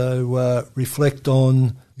also reflect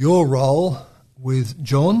on your role with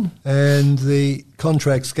John and the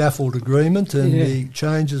contract scaffold agreement and the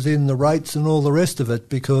changes in the rates and all the rest of it,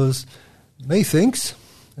 because methinks,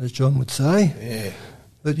 as John would say,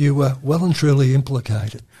 that you were well and truly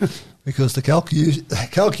implicated because the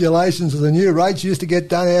calculations of the new rates used to get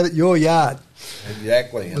done out at your yard.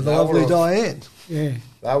 Exactly. With the lovely Diane. Yeah.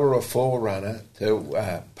 They were a forerunner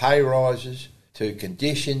to pay rises, to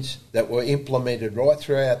conditions that were implemented right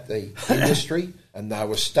throughout the industry, and they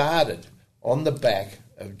were started on the back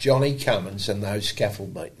of Johnny Cummins and those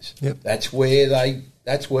scaffold meetings. Yep. That's where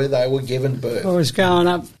they were given birth. I was going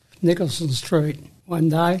up Nicholson Street one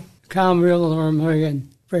day. Carl Mueller and me and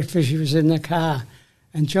Brett Fisher was in the car,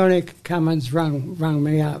 and Johnny Cummins rang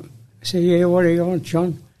me up. I said, "Yeah, what do you want,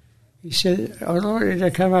 John?" He said, "I'd like you to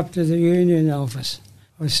come up to the union office."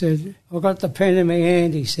 I said, "I've got the pen in my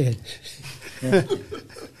hand," he said.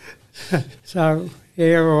 So,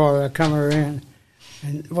 yeah, all right, I come around.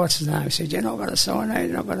 And what's his name? He said, "You're not going to sign that,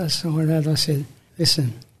 you're not going to sign that." I said,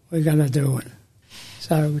 "Listen, we're going to do it."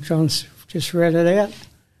 So John's just read it out.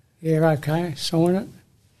 Yeah, okay, sign it,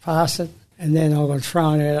 pass it. And then I got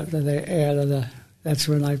thrown out of the that's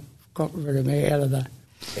when they got rid of me, out of the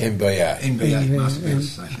NBA. Master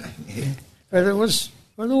Builders Association. Yeah. But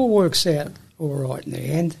it all works out all right in the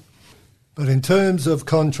end. But in terms of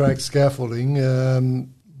contract scaffolding,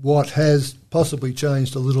 what has possibly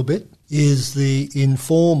changed a little bit is the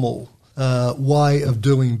informal way of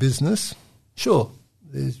doing business. Sure,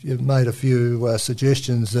 you've made a few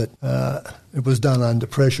suggestions that it was done under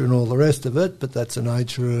pressure and all the rest of it, but that's the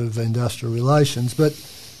nature of industrial relations. But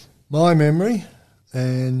my memory,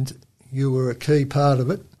 and you were a key part of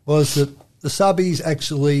it, was that the subbies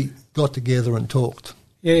actually got together and talked.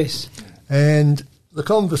 Yes. And the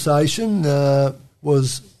conversation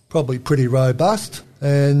was probably pretty robust,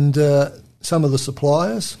 and some of the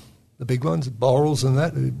suppliers, the big ones, Borrells and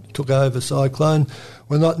that, who took over Cyclone,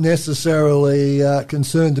 were not necessarily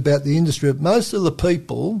concerned about the industry. But most of the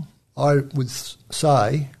people, I would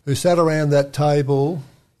say, who sat around that table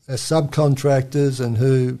as subcontractors and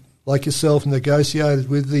who, like yourself, negotiated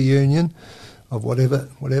with the union of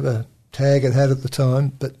whatever tag it had at the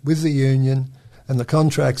time, but with the union and the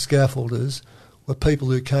contract scaffolders, were people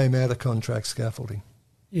who came out of contract scaffolding.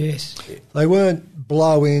 Yes. They weren't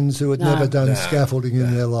blow-ins who had never done scaffolding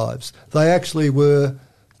in their lives. They actually were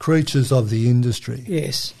creatures of the industry.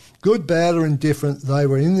 Yes. Good, bad or indifferent, they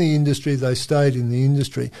were in the industry, they stayed in the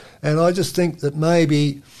industry. And I just think that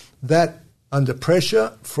maybe that under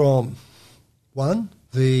pressure from, one,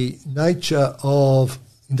 the nature of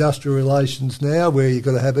industrial relations now, where you've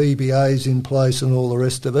got to have EBAs in place and all the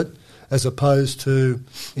rest of it, as opposed to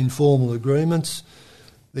informal agreements,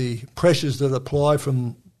 the pressures that apply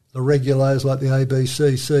from the regulators like the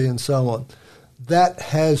ABCC and so on, that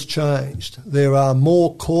has changed. There are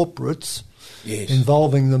more corporates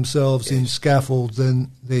involving themselves in scaffold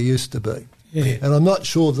than there used to be. Yeah. And I'm not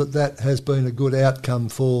sure that has been a good outcome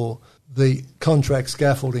for the contract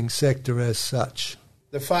scaffolding sector as such.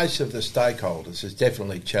 The face of the stakeholders has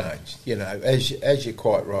definitely changed. You know, as you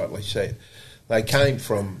quite rightly said, they came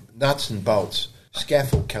from nuts and bolts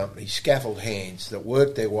scaffold companies, scaffold hands that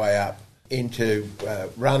worked their way up into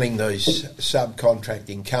running these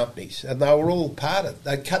subcontracting companies, and they were all part of it.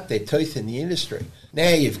 They cut their teeth in the industry.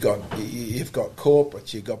 Now you've got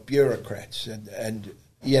corporates, you've got bureaucrats, and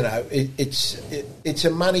you know it's a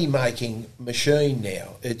money making machine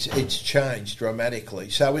now. It's changed dramatically.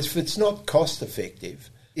 So if it's not cost effective,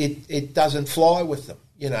 it doesn't fly with them.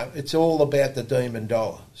 You know, it's all about the demon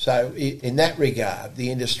dollar. So in that regard,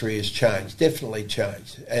 the industry has changed, definitely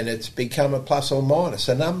changed, and it's become a plus or minus,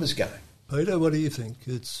 a numbers game. Peter, what do you think?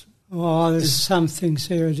 There's some things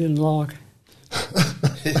here I didn't like.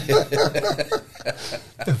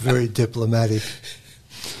 Very diplomatic.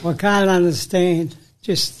 I can't understand,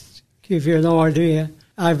 just give you an idea,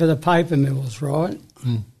 over the paper mills, right?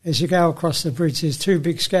 as you go across the bridge, there's two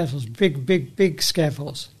big scaffolds, big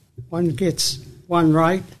scaffolds. One gets one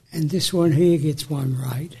rate, and this one here gets one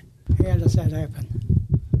rate. How does that happen?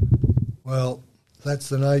 Well, that's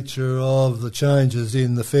the nature of the changes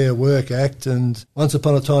in the Fair Work Act, and once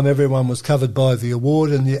upon a time everyone was covered by the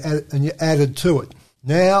award and you added to it.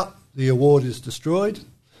 Now the award is destroyed,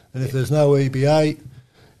 and if there's no EBA,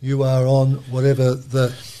 you are on whatever the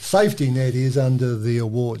safety net is under the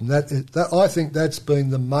award. And that I think that's been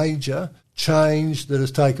the major change that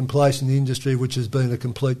has taken place in the industry, which has been a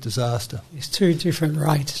complete disaster. There's two different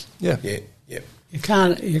rates. Yeah. You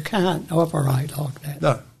can't operate like that.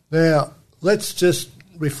 No. Now, let's just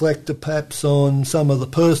reflect perhaps on some of the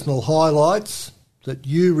personal highlights that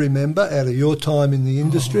you remember out of your time in the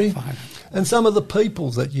industry, and some of the people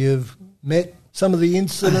that you've met, some of the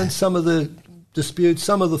incidents, some of the disputes,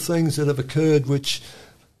 some of the things that have occurred which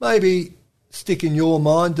maybe stick in your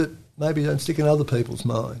mind that maybe don't stick in other people's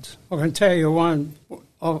minds. I can tell you one.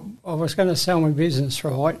 I was going to sell my business,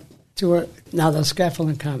 right, to another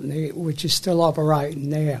scaffolding company, which is still operating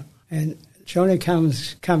now. And Johnny come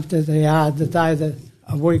to the yard the day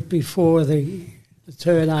a week before the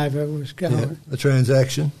turnover was going. Yeah, the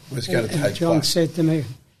transaction was going to take place. John said to me,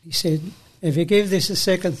 he said, "Have you give this a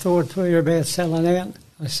second thought for you about selling out?"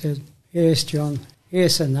 I said, "Yes, John,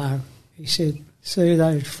 yes and no." He said, "See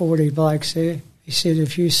those 40 blokes there?" He said,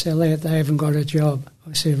 "If you sell out, they haven't got a job."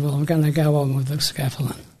 I said, "Well, I'm going to go on with the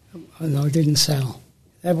scaffolding." And I didn't sell.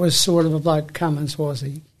 That was sort of a bloke Cummins, was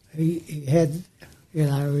he? He had, you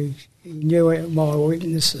know, he knew my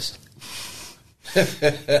weaknesses.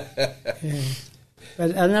 Yeah.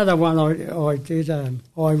 But another one I did, I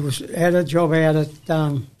had a job out at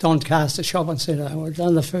Doncaster Shopping Centre. I'd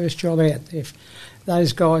done the first job out there.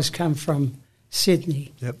 Those guys come from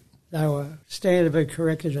Sydney. Yep. They were standard to be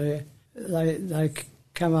corrected there. They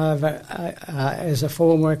come over as a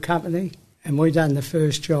formwork company, and we done the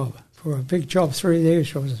first job for a big job. 3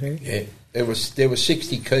 years was there. Yeah, there were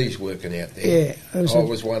 60 keys working out there. Yeah, I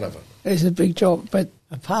was one of them. It was a big job, but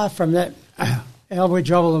apart from that, Albert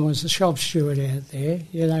Joblin was the shop steward out there.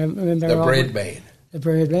 You know, remember the bread man. The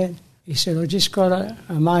bread man. He said, "I just got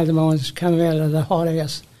a mate of mine's coming out of the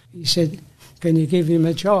hothouse." He said, "Can you give him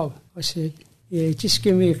a job?" I said, "Yeah, just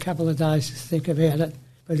give me a couple of days to think about it,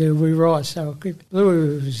 but it'll be right." So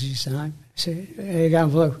Blue was his name. I said, "How you going,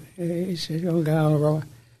 Blue?" He said, "I'm going all right."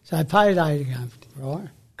 So I paid 80 to go, right?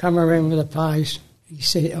 Come around with the pays. I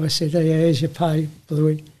said, "Hey, here's your pay,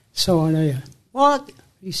 Bluey. Sign here." "What?"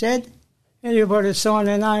 he said. "Anybody sign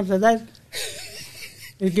their name for that?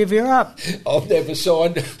 They give you up." I've never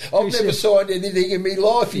signed anything in my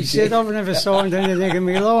life, he said. "I've never signed anything in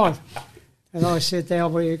my life." And I said,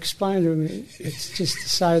 "Albert, explain to me. It's just to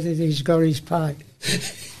say that he's got his pay."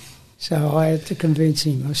 So I had to convince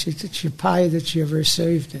him. I said, "It's your pay that you've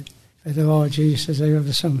received it." But he says, "There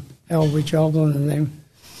was some Albert Joblin and them."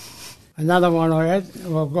 Another one I had, I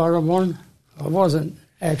got him on. I wasn't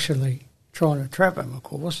actually trying to trap him, of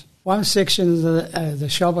course. One section of the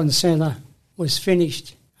shopping centre was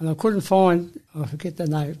finished, and I couldn't find, I forget the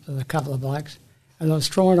name of a couple of blokes, and I was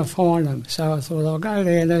trying to find them. So I thought, I'll go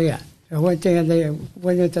down there. I went down there,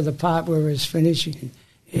 went into the part where it was finishing,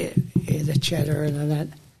 hear the chatter and that.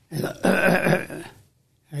 And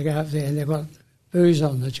I go up there, and they've got booze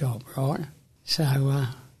on the job, right? So I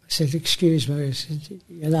said, "Excuse me," I said,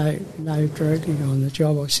 no drinking on the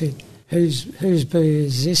job. I said, whose beer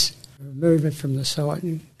is this? Remove it from the site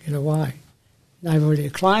and get away. Nobody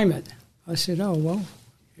claim it. I said, "Oh, well,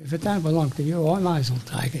 if it don't belong to you, I may as well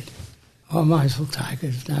take it. I may as well take it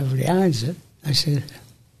if nobody owns it." They said...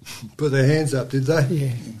 Put their hands up, did they?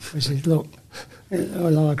 Yeah. I said, "Look,"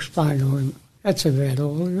 and I explained to him, "That's about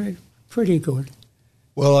all. Pretty good."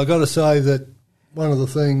 Well, I've got to say that one of the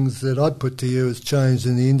things that I'd put to you has changed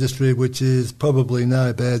in the industry, which is probably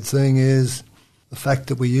no bad thing, is the fact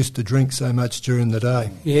that we used to drink so much during the day.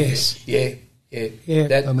 Yes. Yeah.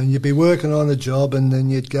 I mean, you'd be working on a job and then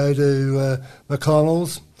you'd go to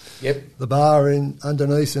McConnell's, the bar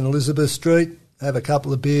underneath in Elizabeth Street, have a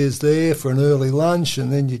couple of beers there for an early lunch,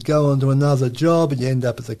 and then you'd go on to another job and you end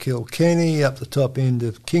up at the Kilkenny, up the top end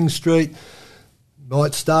of King Street.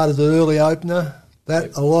 Might start at the early opener.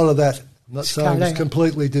 A lot of that, I'm not saying it's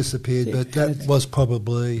completely disappeared, but that was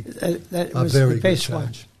probably a very good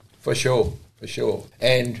change. For sure.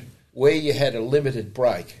 And where you had a limited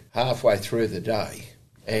break halfway through the day,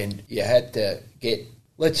 and you had to get,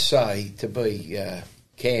 let's say, to be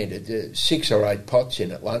candid, 6 or 8 pots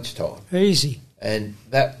in at lunchtime. Easy. And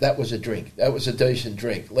that was a drink. That was a decent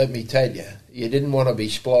drink. Let me tell you, you didn't want to be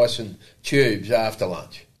splicing tubes after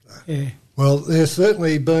lunch. Yeah. Well, there's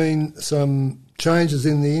certainly been some changes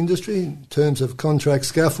in the industry in terms of contract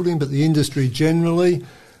scaffolding, but the industry generally,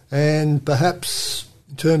 and perhaps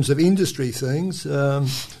in terms of industry things,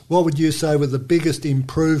 what would you say were the biggest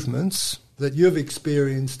improvements that you've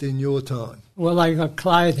experienced in your time? Well, they got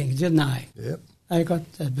clothing, didn't they? Yep. They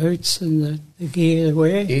got the boots and the gear to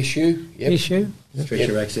wear. Issue. Yep. Issue.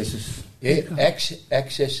 Stretcher accesses. Yeah,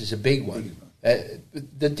 access is a big one.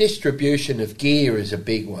 The distribution of gear is a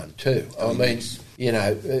big one too. I mean, you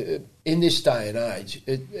know, in this day and age,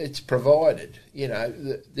 it's provided. You know,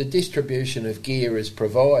 the distribution of gear is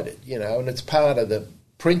provided, you know, and it's part of the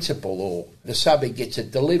principle, or the subby gets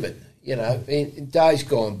it delivered. You know, in days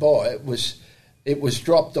gone by, it was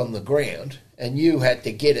dropped on the ground and you had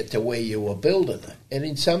to get it to where you were building it. And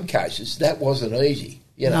in some cases, that wasn't easy.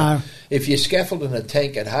 You know, No. If you're scaffolding a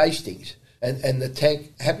tank at Hastings and the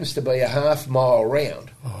tank happens to be a half mile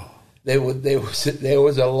round, there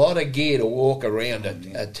was a lot of gear to walk around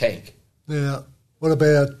a tank. Now, what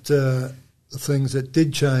about the things that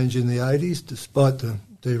did change in the 80s, despite the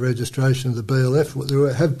deregistration of the BLF?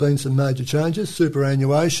 There have been some major changes: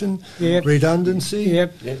 superannuation, Yep. redundancy.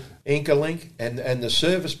 Yep. Yeah. Incolink and the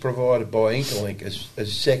service provided by Incolink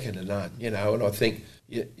is second to none, you know, and I think,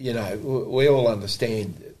 you know, we all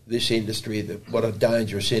understand this industry, what a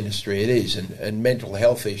dangerous industry it is, and mental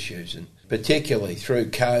health issues, and particularly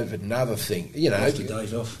through COVID and other things, you know. Most of the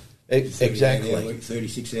days off. Exactly.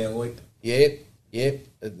 36-hour week. Yep.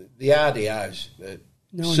 The RDOs,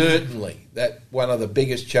 No, certainly, that one of the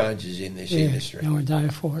biggest changes in this industry. No day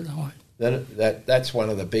for it, though. That's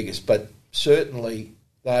one of the biggest, but certainly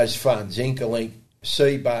those funds, Incolink,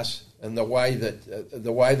 CBus, and the way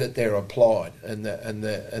that they're applied, and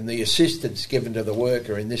the assistance given to the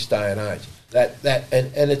worker in this day and age,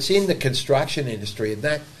 and it's in the construction industry, and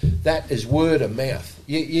that is word of mouth.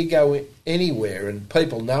 You go anywhere and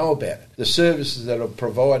people know about it, the services that are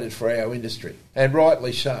provided for our industry, and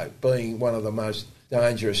rightly so, being one of the most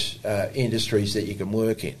dangerous industries that you can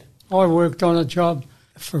work in. I worked on a job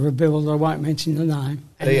for a builder, I won't mention the name.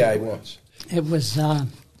 EA wants. It was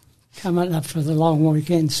coming up for the long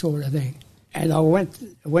weekend sort of thing. And I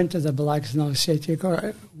went to the blokes and I said, you've got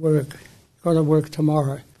to work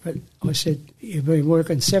tomorrow. But I said, you've been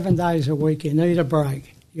working 7 days a week, you need a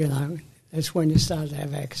break, you know. That's when you start to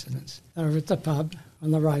have accidents. They were at the pub,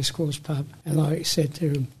 on the racecourse pub, and I said to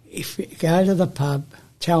them, if you go to the pub,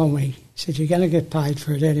 tell me, he said, you're going to get paid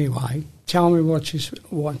for it anyway, tell me what you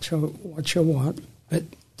want, but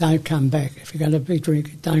don't come back. If you're going to be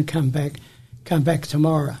drinking, don't come back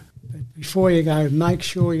tomorrow. But before you go, make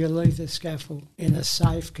sure you leave the scaffold in a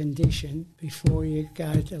safe condition before you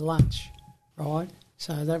go to lunch, right?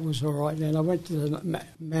 So that was all right. Then I went to the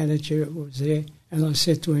manager who was there, and I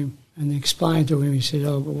said to him, and explained to him, he said,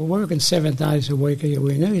 we're working 7 days a week here,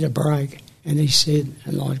 we need a break. And he said,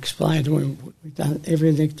 and I explained to him, we've done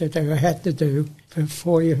everything that they had to do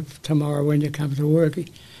for you tomorrow when you come to work.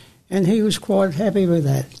 And he was quite happy with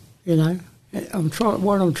that, you know.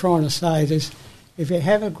 What I'm trying to say is, if you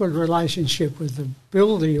have a good relationship with the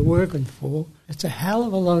builder you're working for, it's a hell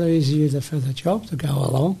of a lot easier for the job to go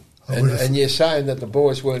along. And you're saying that the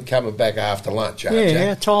boys weren't coming back after lunch, aren't you?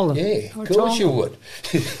 Yeah, I told them. Yeah, of course you would.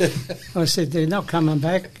 I said, they're not coming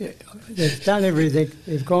back. They've done everything.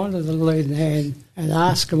 They've gone to the leading hand and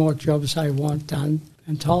asked them what jobs they want done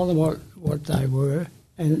and told them what they were,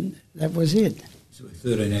 and that was it. So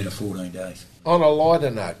 13 out of 14 days. On a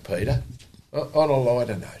lighter note, Peter,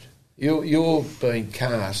 you're being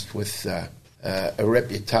cast with a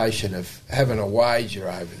reputation of having a wager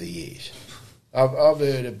over the years. I've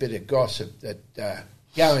heard a bit of gossip that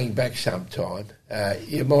going back some time,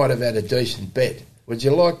 you might have had a decent bet. Would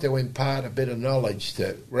you like to impart a bit of knowledge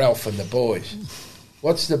to Ralph and the boys?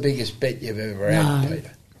 What's the biggest bet you've ever had,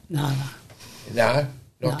 Peter? No. No?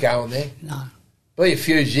 Not going there? No. Be a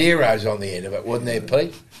few zeros on the end of it, wouldn't there,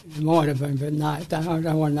 Pete? It might have been, but no, I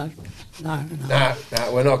don't want to. No,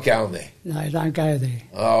 we're not going there. No, don't go there.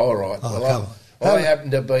 Oh, all right. Oh, well, I happened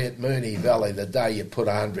to be at Moonee Valley the day you put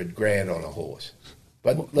 $100,000 on a horse.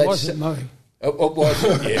 But Wasn't me. It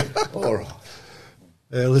wasn't you. All right.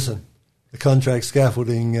 Listen, the contract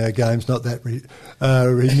scaffolding game's not that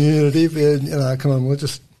remunerative. Come on, we'll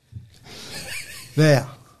just... Now,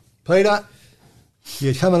 Peter,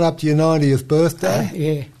 you're coming up to your 90th birthday.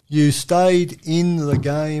 Yeah. You stayed in the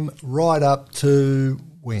game right up to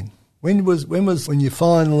when? When you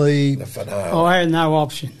finally... The finale. Oh, I had no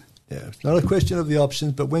option. Yeah, it's not a question of the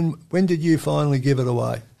options, but when did you finally give it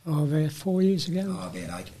away? Oh, about 4 years ago. Oh,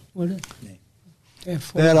 about 8. Was it? Yeah.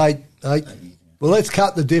 About eight. Well, let's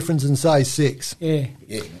cut the difference and say 6. Yeah.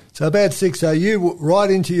 So about 6. So you, right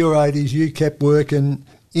into your 80s, you kept working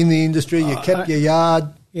in the industry. You kept your yard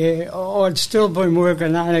Yeah, I'd still been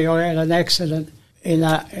working, only I had an accident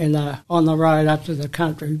on the road up to the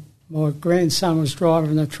country. My grandson was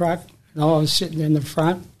driving the truck and I was sitting in the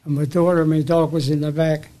front and my daughter and my dog was in the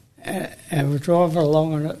back and we're driving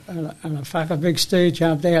along and a fucking big steer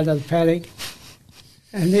jumped out of the paddock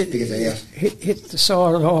and hit the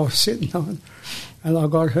side that I was sitting on and I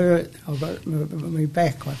got hurt. I got my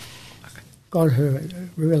back, I got hurt,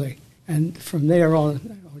 really. And from there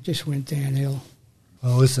on, I just went downhill.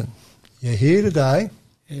 Well, listen, you're here today.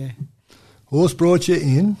 Yeah. Horse brought you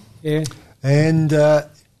in. Yeah. And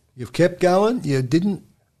you've kept going.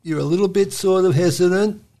 You're a little bit sort of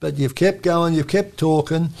hesitant, but you've kept going, you've kept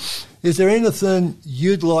talking. Is there anything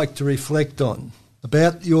you'd like to reflect on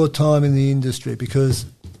about your time in the industry? Because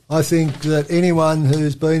I think that anyone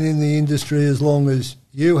who's been in the industry as long as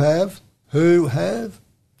you have, who have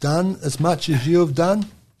done as much as you've done,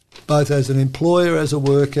 both as an employer, as a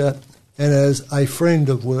worker, and as a friend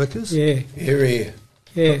of workers. Yeah. Here.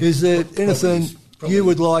 Yeah. Is there anything you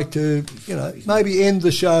would like to, maybe end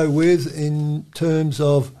the show with in terms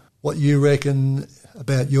of what you reckon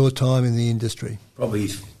about your time in the industry? Probably,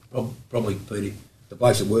 Peter, the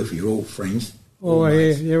blokes that work for you are all friends. Oh,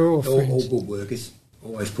 yeah, they're all friends. All good workers.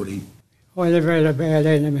 Always put in. I never had a bad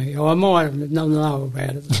enemy. I might have not know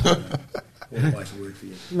about it. All the blokes that work for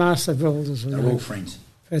you. Master builders. They're all friends.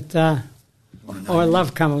 But I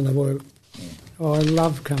love coming to work. Yeah. I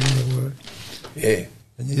love coming to work. Yeah.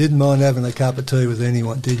 And you didn't mind having a cup of tea with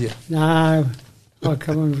anyone, did you? No, I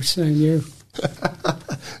come and seeing you.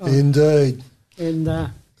 Indeed.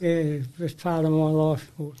 And, it's part of my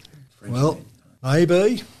life. Well,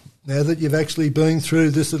 maybe, now that you've actually been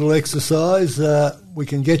through this little exercise, we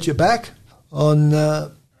can get you back on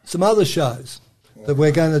some other shows that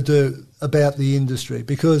we're going to do about the industry,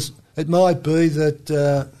 because it might be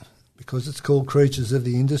that, because it's called Creatures of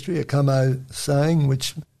the Industry, a Como saying,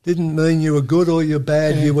 which didn't mean you were good or you're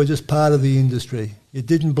bad, you were just part of the industry. You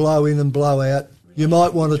didn't blow in and blow out. You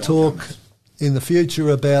might want to talk in the future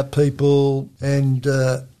about people and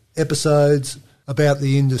episodes about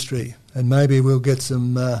the industry, and maybe we'll get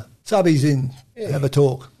some subbies in, have a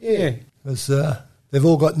talk. Yeah. Because they've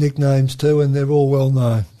all got nicknames too, and they're all well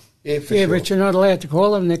known. Yeah, sure. But you're not allowed to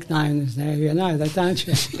call them nicknames now, you know that, don't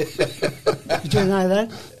you? Did you know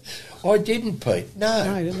that? I didn't, Pete.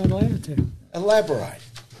 No, you're not allowed to. Elaborate.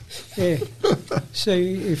 Yeah.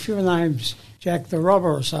 See, if your name's Jack the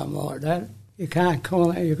Robber or something like that, you can't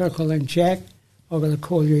call him, you've got to call him Jack. I've got to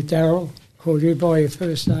call you Daryl, call you by your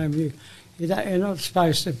first name. You're not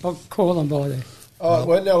supposed to call them by that. Oh,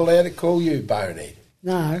 we're not allowed to call you Bonehead.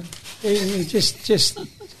 No, it just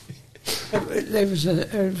it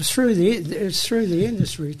was through the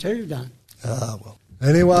industry too, done. Ah, well.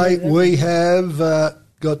 Anyway, we have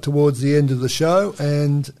got towards the end of the show,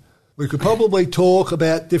 and we could probably talk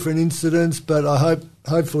about different incidents, but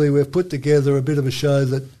hopefully we've put together a bit of a show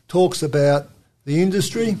that talks about the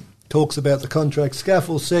industry, talks about the contract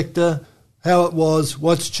scaffold sector, how it was,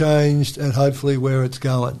 what's changed, and hopefully where it's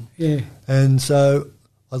going. Yeah. And so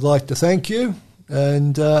I'd like to thank you,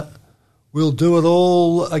 and we'll do it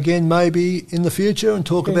all again maybe in the future and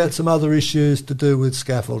talk about some other issues to do with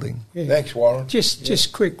scaffolding. Yeah. Thanks, Warren.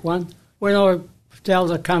 Just quick one. When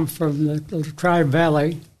Delta come from the Latrobe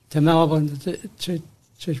Valley to Melbourne to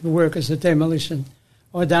work as a demolition,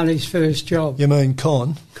 I done his first job. You mean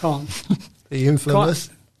Con? Con. The infamous?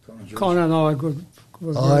 Con and I good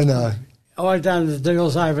I know. I done the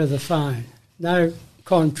deals over the phone. No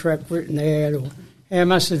contract written out or how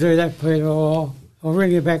much to do that, Peter? Oh, I'll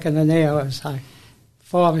ring you back in an hour and say,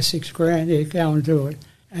 5 or 6 grand, yeah, go and do it.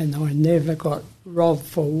 And I never got robbed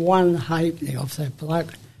for one halfpenny off that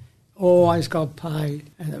bloke. Always got paid,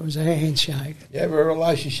 and it was a handshake. You have a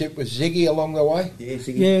relationship with Ziggy along the way? Yeah,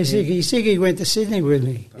 Ziggy. Yeah, Ziggy. Ziggy went to Sydney with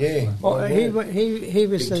me. Yeah. Oh, he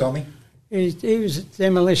was Big Tommy. He was a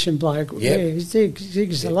demolition bloke. Yep. Yeah,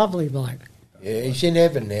 Ziggy's a lovely bloke. Yeah, he's in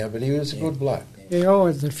heaven now, but he was a good bloke. Yeah, I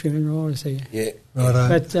was at the funeral, I was there. Yeah. Righto.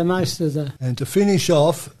 But most of the... And to finish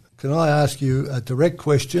off, can I ask you a direct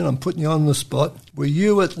question? I'm putting you on the spot. Were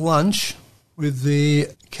you at lunch with the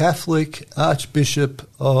Catholic Archbishop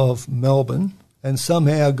of Melbourne and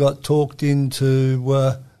somehow got talked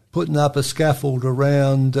into putting up a scaffold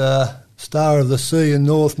around Star of the Sea in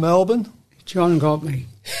North Melbourne? John got me.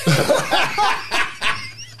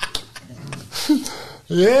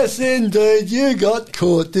 Yes, indeed. You got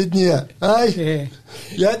caught, didn't you? Eh? Yeah.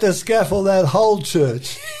 You had to scaffold that whole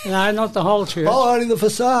church. No, not the whole church. Oh, only the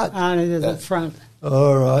facade. Only the front.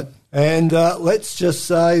 All right. And let's just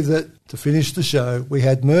say that to finish the show, we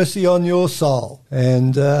had mercy on your soul.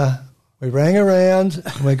 And We rang around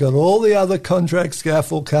and we got all the other contract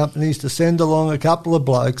scaffold companies to send along a couple of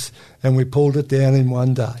blokes, and we pulled it down in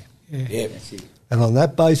one day. Yeah. That's it. And on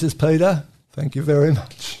that basis, Peter, thank you very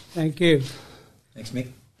much. Thank you. Thanks, Mick.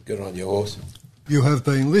 Good on you, horse. You have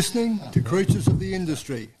been listening to Creatures of the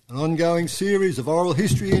Industry, an ongoing series of oral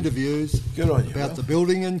history interviews Good on you, about Will. the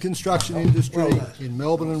building and construction industry Well done. in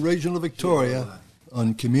Melbourne and regional Victoria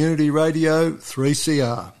on Community Radio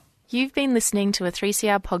 3CR. You've been listening to a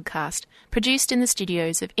 3CR podcast produced in the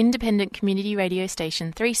studios of independent community radio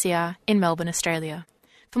station 3CR in Melbourne, Australia.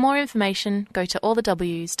 For more information, go to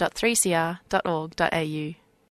allthews.3cr.org.au.